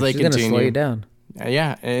 I love her. She's going to slow you down.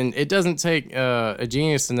 Yeah, and it doesn't take a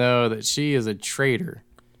genius to know that she is a traitor.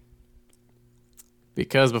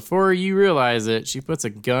 Because before you realize it, she puts a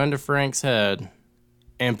gun to Frank's head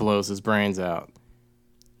and blows his brains out.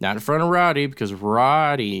 Not in front of Roddy, because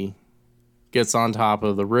Roddy gets on top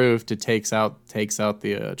of the roof to takes out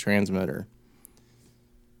the transmitter.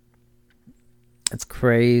 It's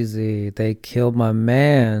crazy. They killed my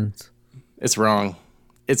man. It's wrong.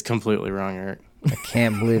 It's completely wrong, Eric. I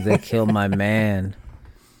can't believe they killed my man.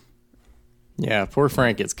 Yeah, poor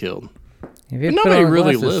Frank gets killed. If you But put nobody on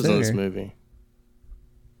really glasses lives in this sooner- movie.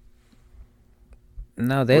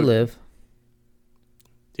 No, they live.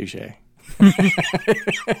 Touche.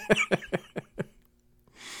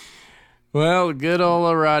 Well, good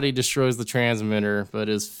old Roddy destroys the transmitter, but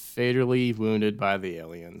is fatally wounded by the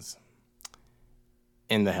aliens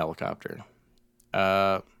in the helicopter.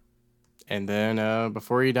 And then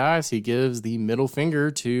before he dies, he gives the middle finger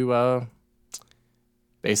to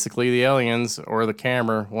basically the aliens or the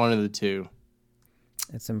camera, one of the two.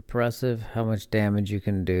 It's impressive how much damage you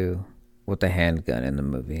can do with a handgun in the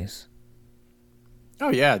movies. Oh,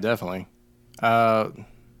 yeah, definitely.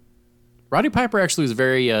 Roddy Piper actually was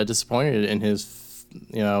very disappointed in his,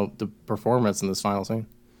 the performance in this final scene.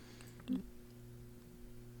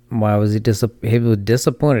 Why was he was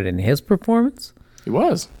disappointed in his performance? He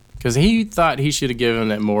was. Because he thought he should have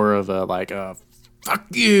given it more of a fuck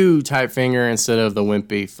you type finger instead of the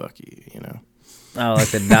wimpy fuck you, Oh, like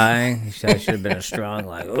the dying? He should have been a strong,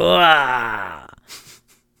 like, Wah!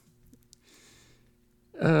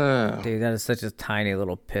 Dude, that is such a tiny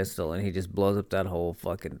little pistol, and he just blows up that whole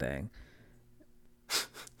fucking thing.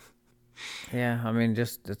 Yeah, I mean,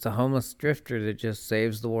 it's a homeless drifter that just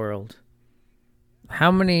saves the world.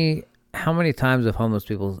 How many times have homeless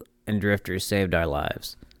people and drifters saved our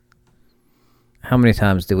lives? How many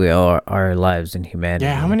times do we owe our lives in humanity?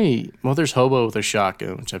 Yeah, how many? Well, there's Hobo with a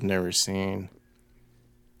Shotgun, which I've never seen.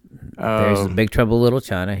 There's Big Trouble in Little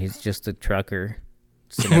China. He's just a trucker.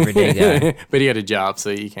 Just an everyday guy. But he had a job, so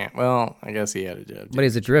you can't. Well, I guess he had a job. But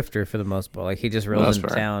he's a drifter for the most part. Like, he just rolls into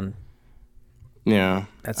town. Yeah.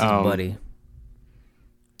 That's his buddy.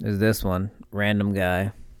 There's this one. Random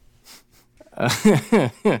guy.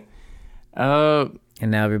 And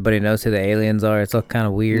now everybody knows who the aliens are. It's all kind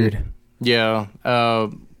of weird. Yeah.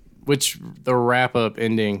 Which the wrap-up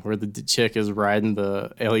ending where the chick is riding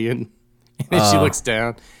the alien and she looks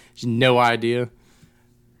down. She has no idea.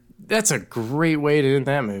 That's a great way to end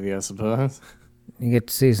that movie, I suppose. You get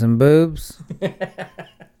to see some boobs.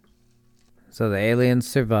 So the aliens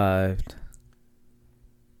survived.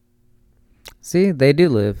 See, they do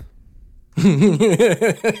live.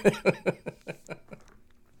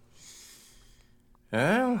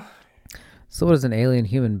 Well, So what does an alien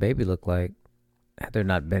human baby look like? Had there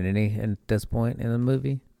not been any at this point in the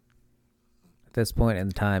movie? At this point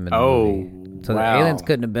in time in the movie. So wow. the aliens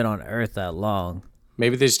couldn't have been on Earth that long.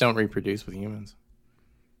 Maybe they just don't reproduce with humans.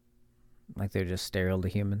 Like they're just sterile to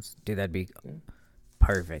humans. Dude, that'd be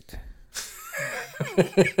perfect.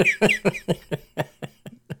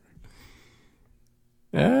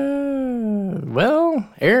 Well,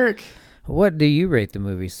 Eric. What do you rate the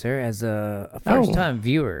movie, sir, as a first-time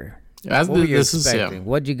viewer? As What were you this is expecting?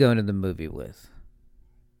 What'd you go into the movie with?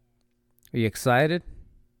 Are you excited?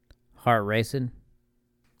 Heart racing?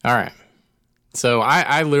 All right. So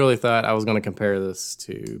I literally thought I was going to compare this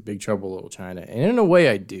to Big Trouble in Little China, and in a way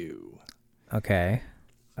I do. Okay.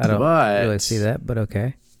 I don't really see that, but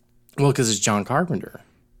okay. Well, because it's John Carpenter.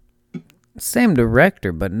 Same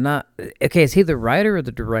director, but not... Okay, is he the writer or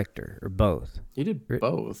the director? Or both? He did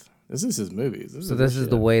both. This is his movies. So this is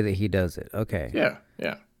the way that he does it. Okay. Yeah,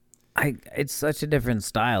 yeah. It's such a different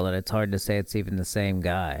style that it's hard to say it's even the same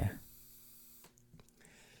guy.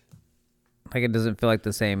 Like, it doesn't feel like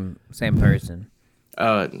the same person.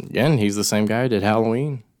 Again, he's the same guy who did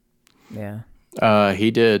Halloween. Yeah.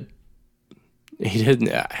 He did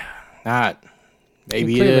not.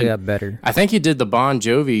 Maybe he clearly did. got better. I think he did the Bon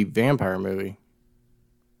Jovi vampire movie.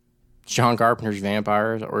 John Carpenter's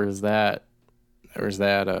Vampires, or is that let's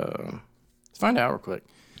find out real quick.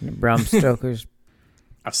 Bram Stoker's.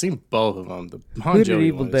 I've seen both of them. The Bon Who did Jovi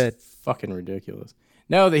Evil one Dead? is fucking ridiculous.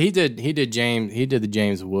 No, he did the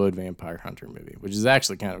James Wood Vampire Hunter movie, which is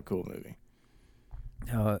actually kind of a cool movie.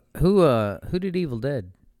 Who did Evil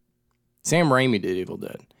Dead? Sam Raimi did Evil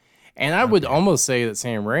Dead. And I would almost say that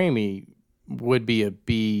Sam Raimi would be a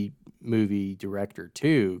B movie director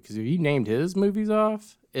too, because if you named his movies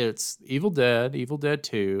off, it's Evil Dead, Evil Dead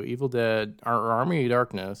 2, Evil Dead, Army of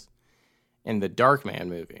Darkness, and the Darkman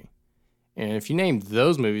movie. And if you named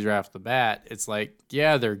those movies right off the bat, it's like,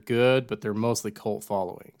 yeah, they're good, but they're mostly cult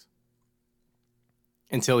followings.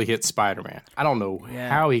 Until he hit Spider-Man. I don't know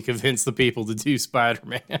how he convinced the people to do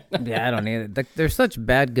Spider-Man. Yeah, I don't either. They're such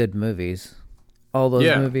bad good movies. All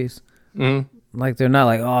those movies. Mm-hmm. Like, they're not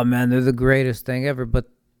like, oh man, they're the greatest thing ever, but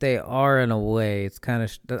they are in a way. It's kind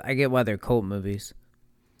of, I get why they're cult movies.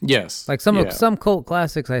 Yes. Like some cult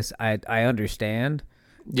classics, I understand.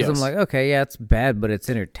 Because I'm like, okay, yeah, it's bad, but it's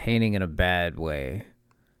entertaining in a bad way.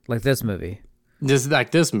 Like this movie.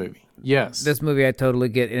 This movie. Yes. This movie I totally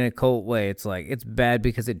get in a cult way. It's like it's bad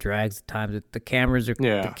because it drags at times. The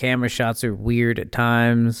camera shots are weird at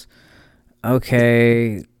times.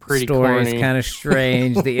 Okay. Pretty story's corny. kind of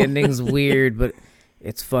strange. The ending's weird, but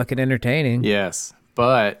it's fucking entertaining. Yes.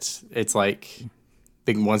 But it's like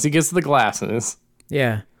once he gets to the glasses,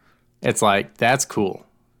 Yeah. it's like that's cool.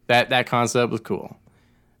 That concept was cool.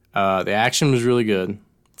 The action was really good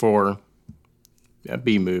for a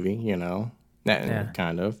B movie, you know.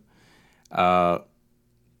 Kind of.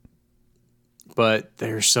 But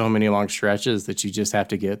there's so many long stretches that you just have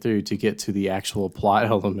to get through to get to the actual plot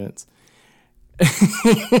elements.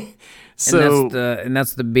 So and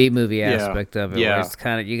that's the B movie aspect of it. Yeah. Where it's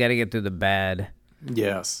kind of you got to get through the bad.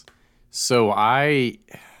 Yes. So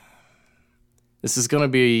this is gonna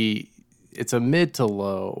be. It's a mid to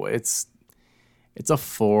low. It's a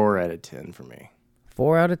 4 out of 10 for me.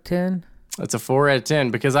 4 out of 10. It's a 4 out of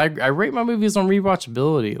 10 because I rate my movies on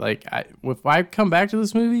rewatchability. Like, if I come back to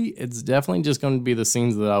this movie, it's definitely just going to be the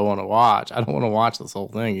scenes that I want to watch. I don't want to watch this whole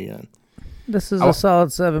thing again. This is a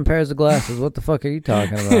solid 7 pairs of glasses. What the fuck are you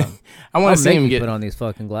talking about? I want to see him put on these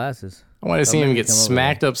fucking glasses. I want to see him get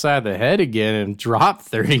smacked upside the head again and drop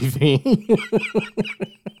 30 feet.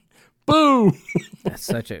 Boom. That's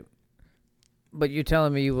such a. But you're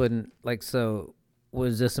telling me you wouldn't like so.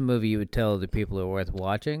 Was this a movie you would tell the people who are worth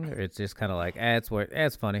watching, or it's just kind of like, it's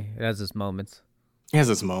funny. It has its moments. It has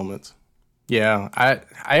its moments. Yeah,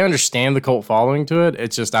 I understand the cult following to it.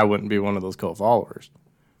 It's just I wouldn't be one of those cult followers.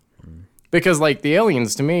 Because, like, the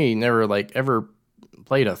aliens, to me, never, like, ever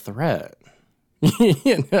played a threat.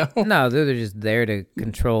 You know? No, they're just there to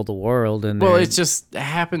control the world. And well, it just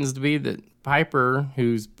happens to be that Piper,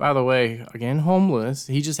 who's, by the way, again, homeless,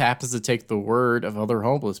 he just happens to take the word of other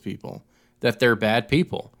homeless people that they're bad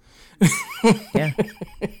people. Yeah.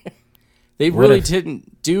 They really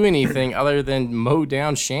didn't do anything other than mow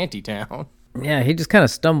down Shantytown. Yeah, he just kind of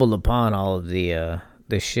stumbled upon all of the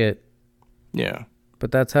shit. Yeah.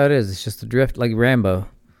 But that's how it is. It's just a drift, like Rambo.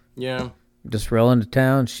 Yeah. Just roll into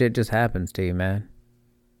town, shit just happens to you, man.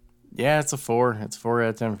 Yeah, it's a 4. It's 4 out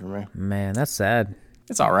of 10 for me. Man, that's sad.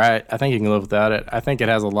 It's all right. I think you can live without it. I think it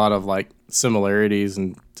has a lot of, like, similarities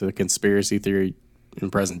to the conspiracy theory in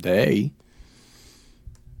present day.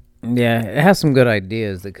 Yeah, it has some good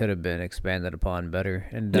ideas that could have been expanded upon better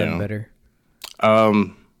and done better.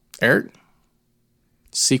 Eric,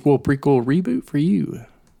 sequel, prequel, reboot for you?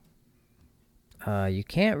 You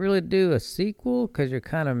can't really do a sequel because you're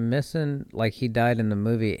kind of missing, like, he died in the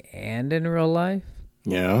movie and in real life.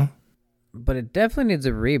 Yeah. But it definitely needs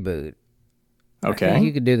a reboot. Okay. I think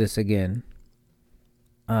you could do this again.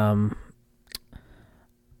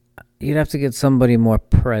 You'd have to get somebody more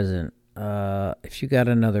present. If you got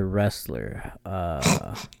another wrestler,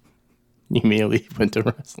 You immediately went to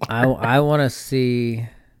wrestling. I want to see.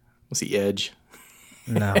 Let's see Edge.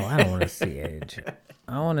 No, I don't want to see Edge.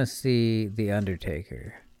 I want to see The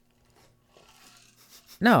Undertaker.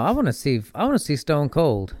 No, I want to see Stone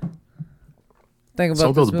Cold. Think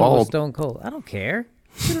about this movie with Stone Cold. I don't care.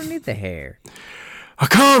 You don't need the hair. I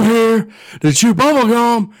come here to chew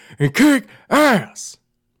bubblegum and kick ass.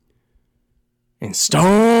 And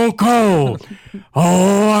Stone Cold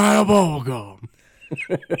all out of bubblegum.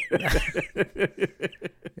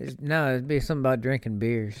 No, it'd be something about drinking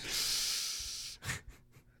beers.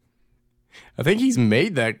 I think he's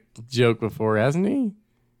made that joke before, hasn't he?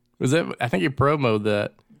 I think he promoted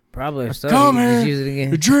that. Probably if so. Come you here just use it again.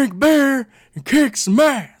 to drink beer and kick some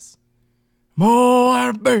ass. I'm all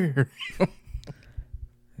out of beer.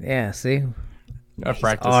 Yeah, see? I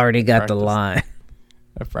practiced. Already got the line.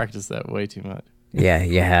 I practiced that way too much. Yeah,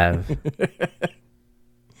 you have.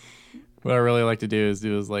 What I really like to do is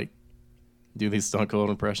like do these Stone Cold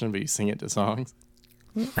impression, but you sing it to songs.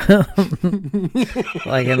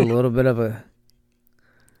 Like in a little bit of a.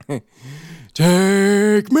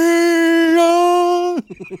 Take me on.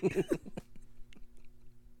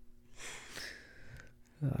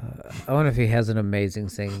 I wonder if he has an amazing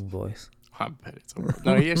singing voice. I bet it's horrible.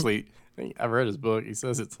 No, he actually. I've read his book. He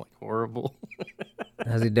says it's like horrible.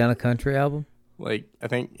 Has he done a country album? Like, I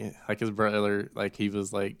think, like, his brother, like, he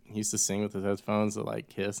used to sing with his headphones to, like,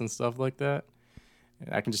 Kiss and stuff like that.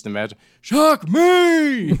 And I can just imagine, shock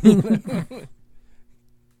me!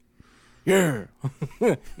 Yeah.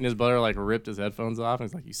 And his brother, like, ripped his headphones off, and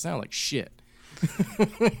he's like, you sound like shit. Shut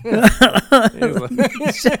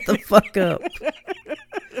the fuck up.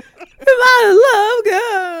 I love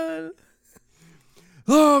God.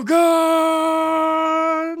 Love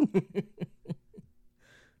God!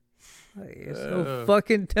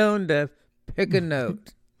 fucking tone deaf. Pick a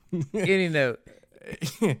note. Any note.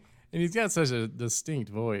 And he's got such a distinct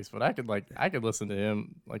voice, but I could listen to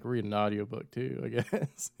him like read an audiobook too, I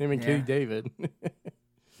guess. Him and Kitty David.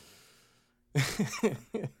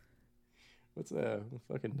 What's that?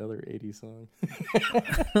 Fucking another 80s song.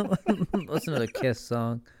 Listen to the Kiss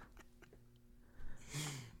song.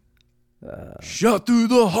 Shot through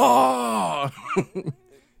the heart.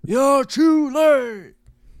 You're too late.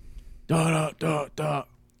 Da da da da.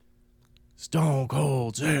 Stone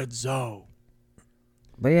Cold said so.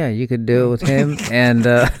 But yeah, you could do it with him and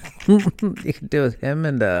you could do it with him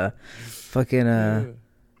and fucking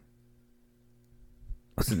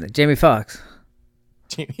what's his name? Jamie Foxx.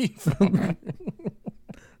 Jamie Foxx.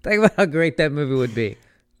 Think about how great that movie would be.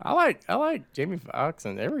 I like Jamie Foxx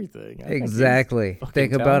and everything. Exactly.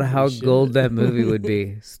 Think about how gold that movie would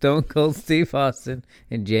be. Stone Cold Steve Austin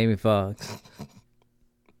and Jamie Foxx.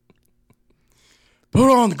 Put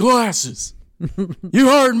on the glasses. You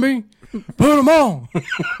heard me. Put them on.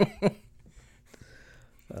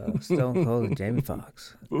 Stone Cold and Jamie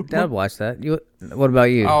Foxx. I'd watch that. What about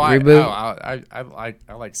you? Oh, Reboot?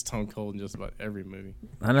 I like Stone Cold in just about every movie.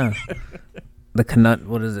 I know.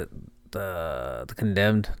 What is it? The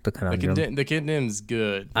Condemned. The Conundrum. The Condemned's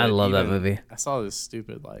good. I love that movie. I saw this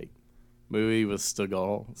stupid movie with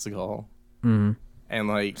Seagal, Mm-hmm. and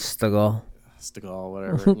Seagal,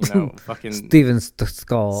 whatever, fucking Steven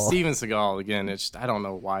Seagal again. It's just, I don't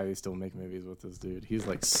know why they still make movies with this dude. He's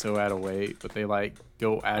so out of weight, but they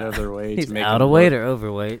go out of their way to make him out of weight or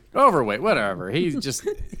overweight. Overweight, whatever.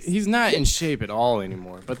 He's not in shape at all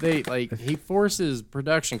anymore. But they he forces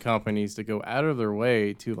production companies to go out of their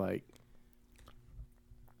way to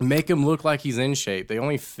make him look like he's in shape. They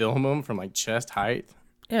only film him from chest height.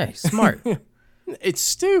 Yeah, he's smart. It's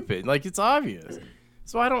stupid. It's obvious.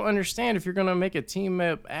 So I don't understand, if you're going to make a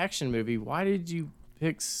team-up action movie, why did you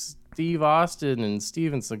pick Steve Austin and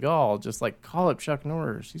Steven Seagal? Just call up Chuck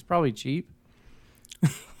Norris. He's probably cheap. I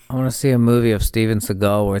want to see a movie of Steven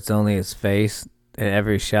Seagal where it's only his face in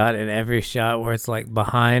every shot, and every shot where it's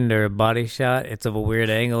behind or a body shot, it's of a weird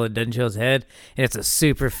angle, it doesn't show his head, and it's a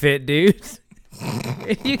super fit dude.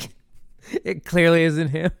 It clearly isn't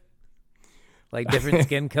him. Different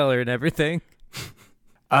skin color and everything.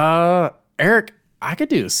 Eric, I could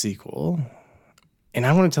do a sequel, and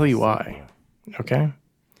I want to tell you why. Okay?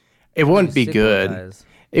 It wouldn't be good.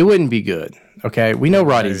 It wouldn't be good. Okay? We know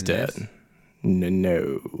Roddy's dead.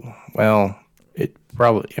 No. Well, it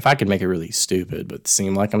probably, if I could make it really stupid but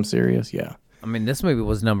seem like I'm serious, yeah. I mean, this movie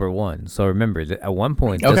was #1, so remember, at one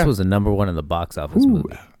point, this was a #1 in the box office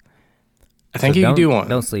movie. I think you can do one.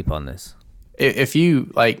 Don't sleep on this. If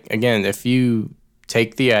you, if you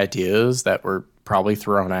take the ideas that were probably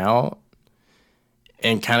thrown out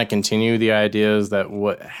and kind of continue the ideas that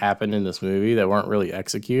what happened in this movie that weren't really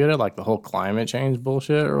executed, like the whole climate change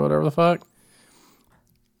bullshit or whatever the fuck,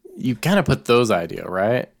 you kind of put those ideas,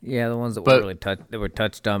 right? Yeah, the ones that were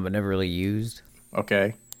touched on but never really used.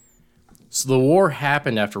 Okay. So the war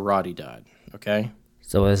happened after Roddy died, okay?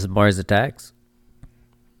 So is Mars Attacks?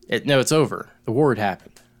 No, it's over. The war had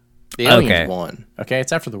happened. The aliens won, okay?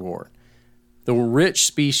 It's after the war. The rich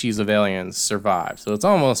species of aliens survived, so it's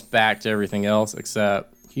almost back to everything else,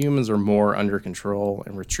 except humans are more under control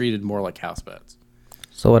and were treated more like house pets.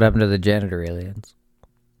 So what happened to the janitor aliens?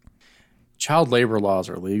 Child labor laws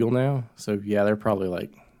are legal now, so yeah, they're probably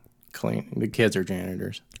clean. The kids are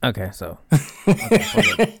janitors. Okay, so.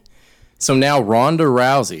 So now Ronda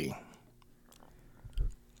Rousey,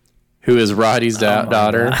 who is Roddy's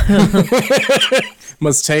daughter,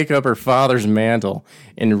 must take up her father's mantle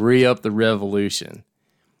and re-up the revolution.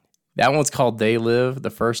 That one's called They Live, the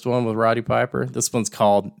first one with Roddy Piper. This one's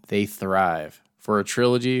called They Thrive. For a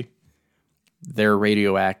trilogy, they're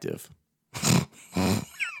radioactive.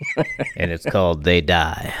 And it's called They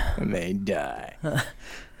Die. And they die.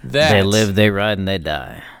 They live, they ride, and they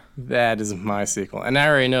die. That is my sequel. And I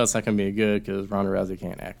already know it's not going to be good because Ronda Rousey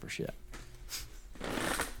can't act for shit.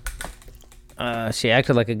 She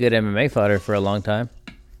acted like a good MMA fighter for a long time.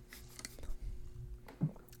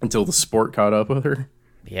 Until the sport caught up with her?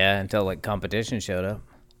 Yeah, until competition showed up.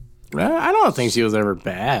 I don't think she was ever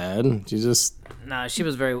bad. She just... Nah, she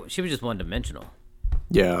was just one-dimensional.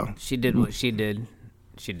 Yeah. She did what she did.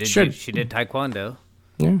 She did taekwondo.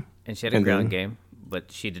 Yeah. And she had a ground game,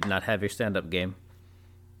 but she did not have your stand-up game.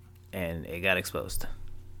 And it got exposed.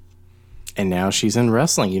 And now she's in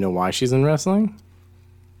wrestling. You know why she's in wrestling?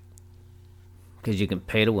 Because you can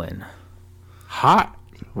pay to win. Hot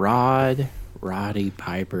Roddy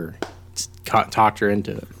Piper talked her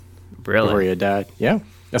into it. Really? Before he had died. Yeah.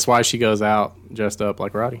 That's why she goes out dressed up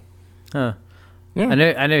like Roddy. Huh. Yeah.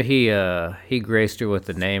 I know he graced her with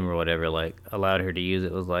the name or whatever, like allowed her to use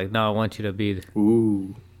it. Was like, no, I want you to be.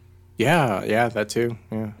 Ooh. Yeah, that too.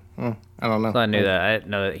 Yeah. I don't know. So I knew that. I didn't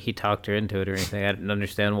know that he talked her into it or anything. I didn't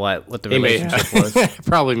understand what the He relationship was.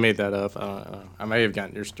 probably made that up. I may have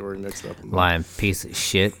gotten your story mixed up. Lying piece of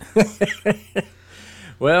shit.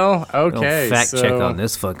 Well, okay. Don't fact check on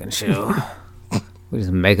this fucking show. We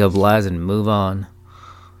just make up lies and move on.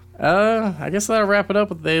 I guess that'll wrap it up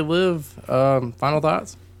with They Live. Final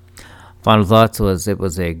thoughts? Final thoughts was it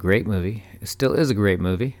was a great movie. It still is a great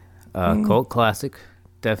movie. Cult classic.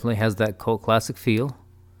 Definitely has that cult classic feel.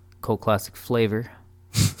 Cult classic flavor.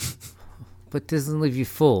 But doesn't leave you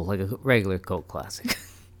full like a regular cult classic.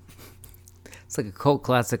 It's like a cult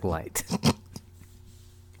classic light.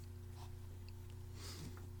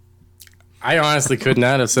 I honestly could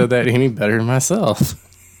not have said that any better myself.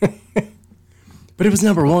 But it was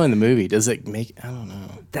number one in the movie. Does it make... I don't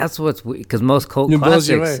know. That's what's weird, because most cult It blows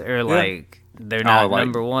you classics away. are Yeah. like, they're not like-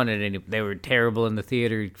 number one at any... They were terrible in the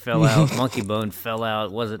theater, fell out. Monkey Bone fell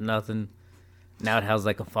out, wasn't nothing. Now it has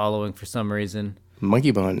like a following for some reason.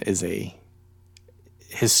 Monkey Bone is a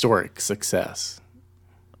historic success.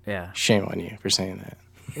 Yeah. Shame on you for saying that.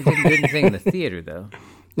 It didn't do anything in the theater, though.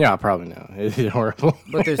 Yeah, probably no. It's horrible.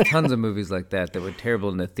 But there's tons of movies like that were terrible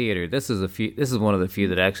in the theater. This is one of the few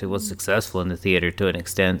that actually was successful in the theater to an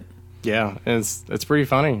extent. Yeah, and it's pretty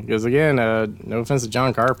funny because again, no offense to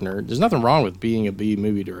John Carpenter, there's nothing wrong with being a B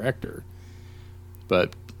movie director,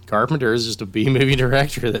 but Carpenter is just a B movie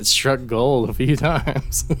director that struck gold a few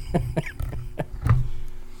times.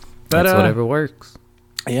 But That's whatever works.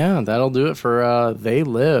 yeah, that'll do it for They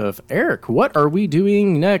Live. Eric, what are we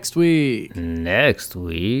doing next week? Next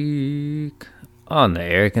week on the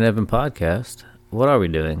Eric and Evan podcast, what are we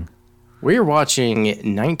doing? We're watching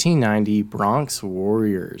 1990 Bronx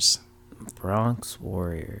Warriors. Bronx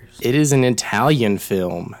Warriors. It is an Italian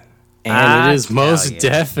film, and it is most Italian.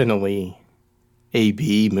 definitely a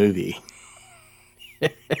B movie.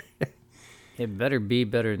 It better be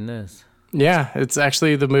better than this. Yeah, it's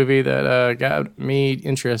actually the movie that got me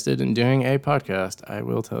interested in doing a podcast. I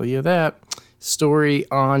will tell you that. Story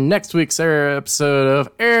on next week's episode of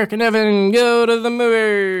Eric and Evan Go to the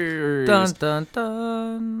Movies. Dun dun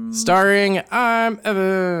dun. Starring I'm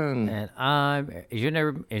Evan. And is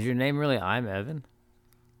your name really I'm Evan?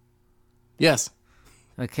 Yes,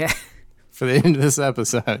 Okay. for the end of this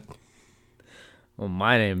episode. Well,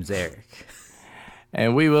 my name's Eric.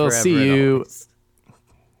 And we will Forever see and you always.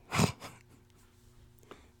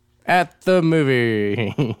 at the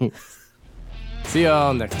movie. See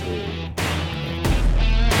y'all next week.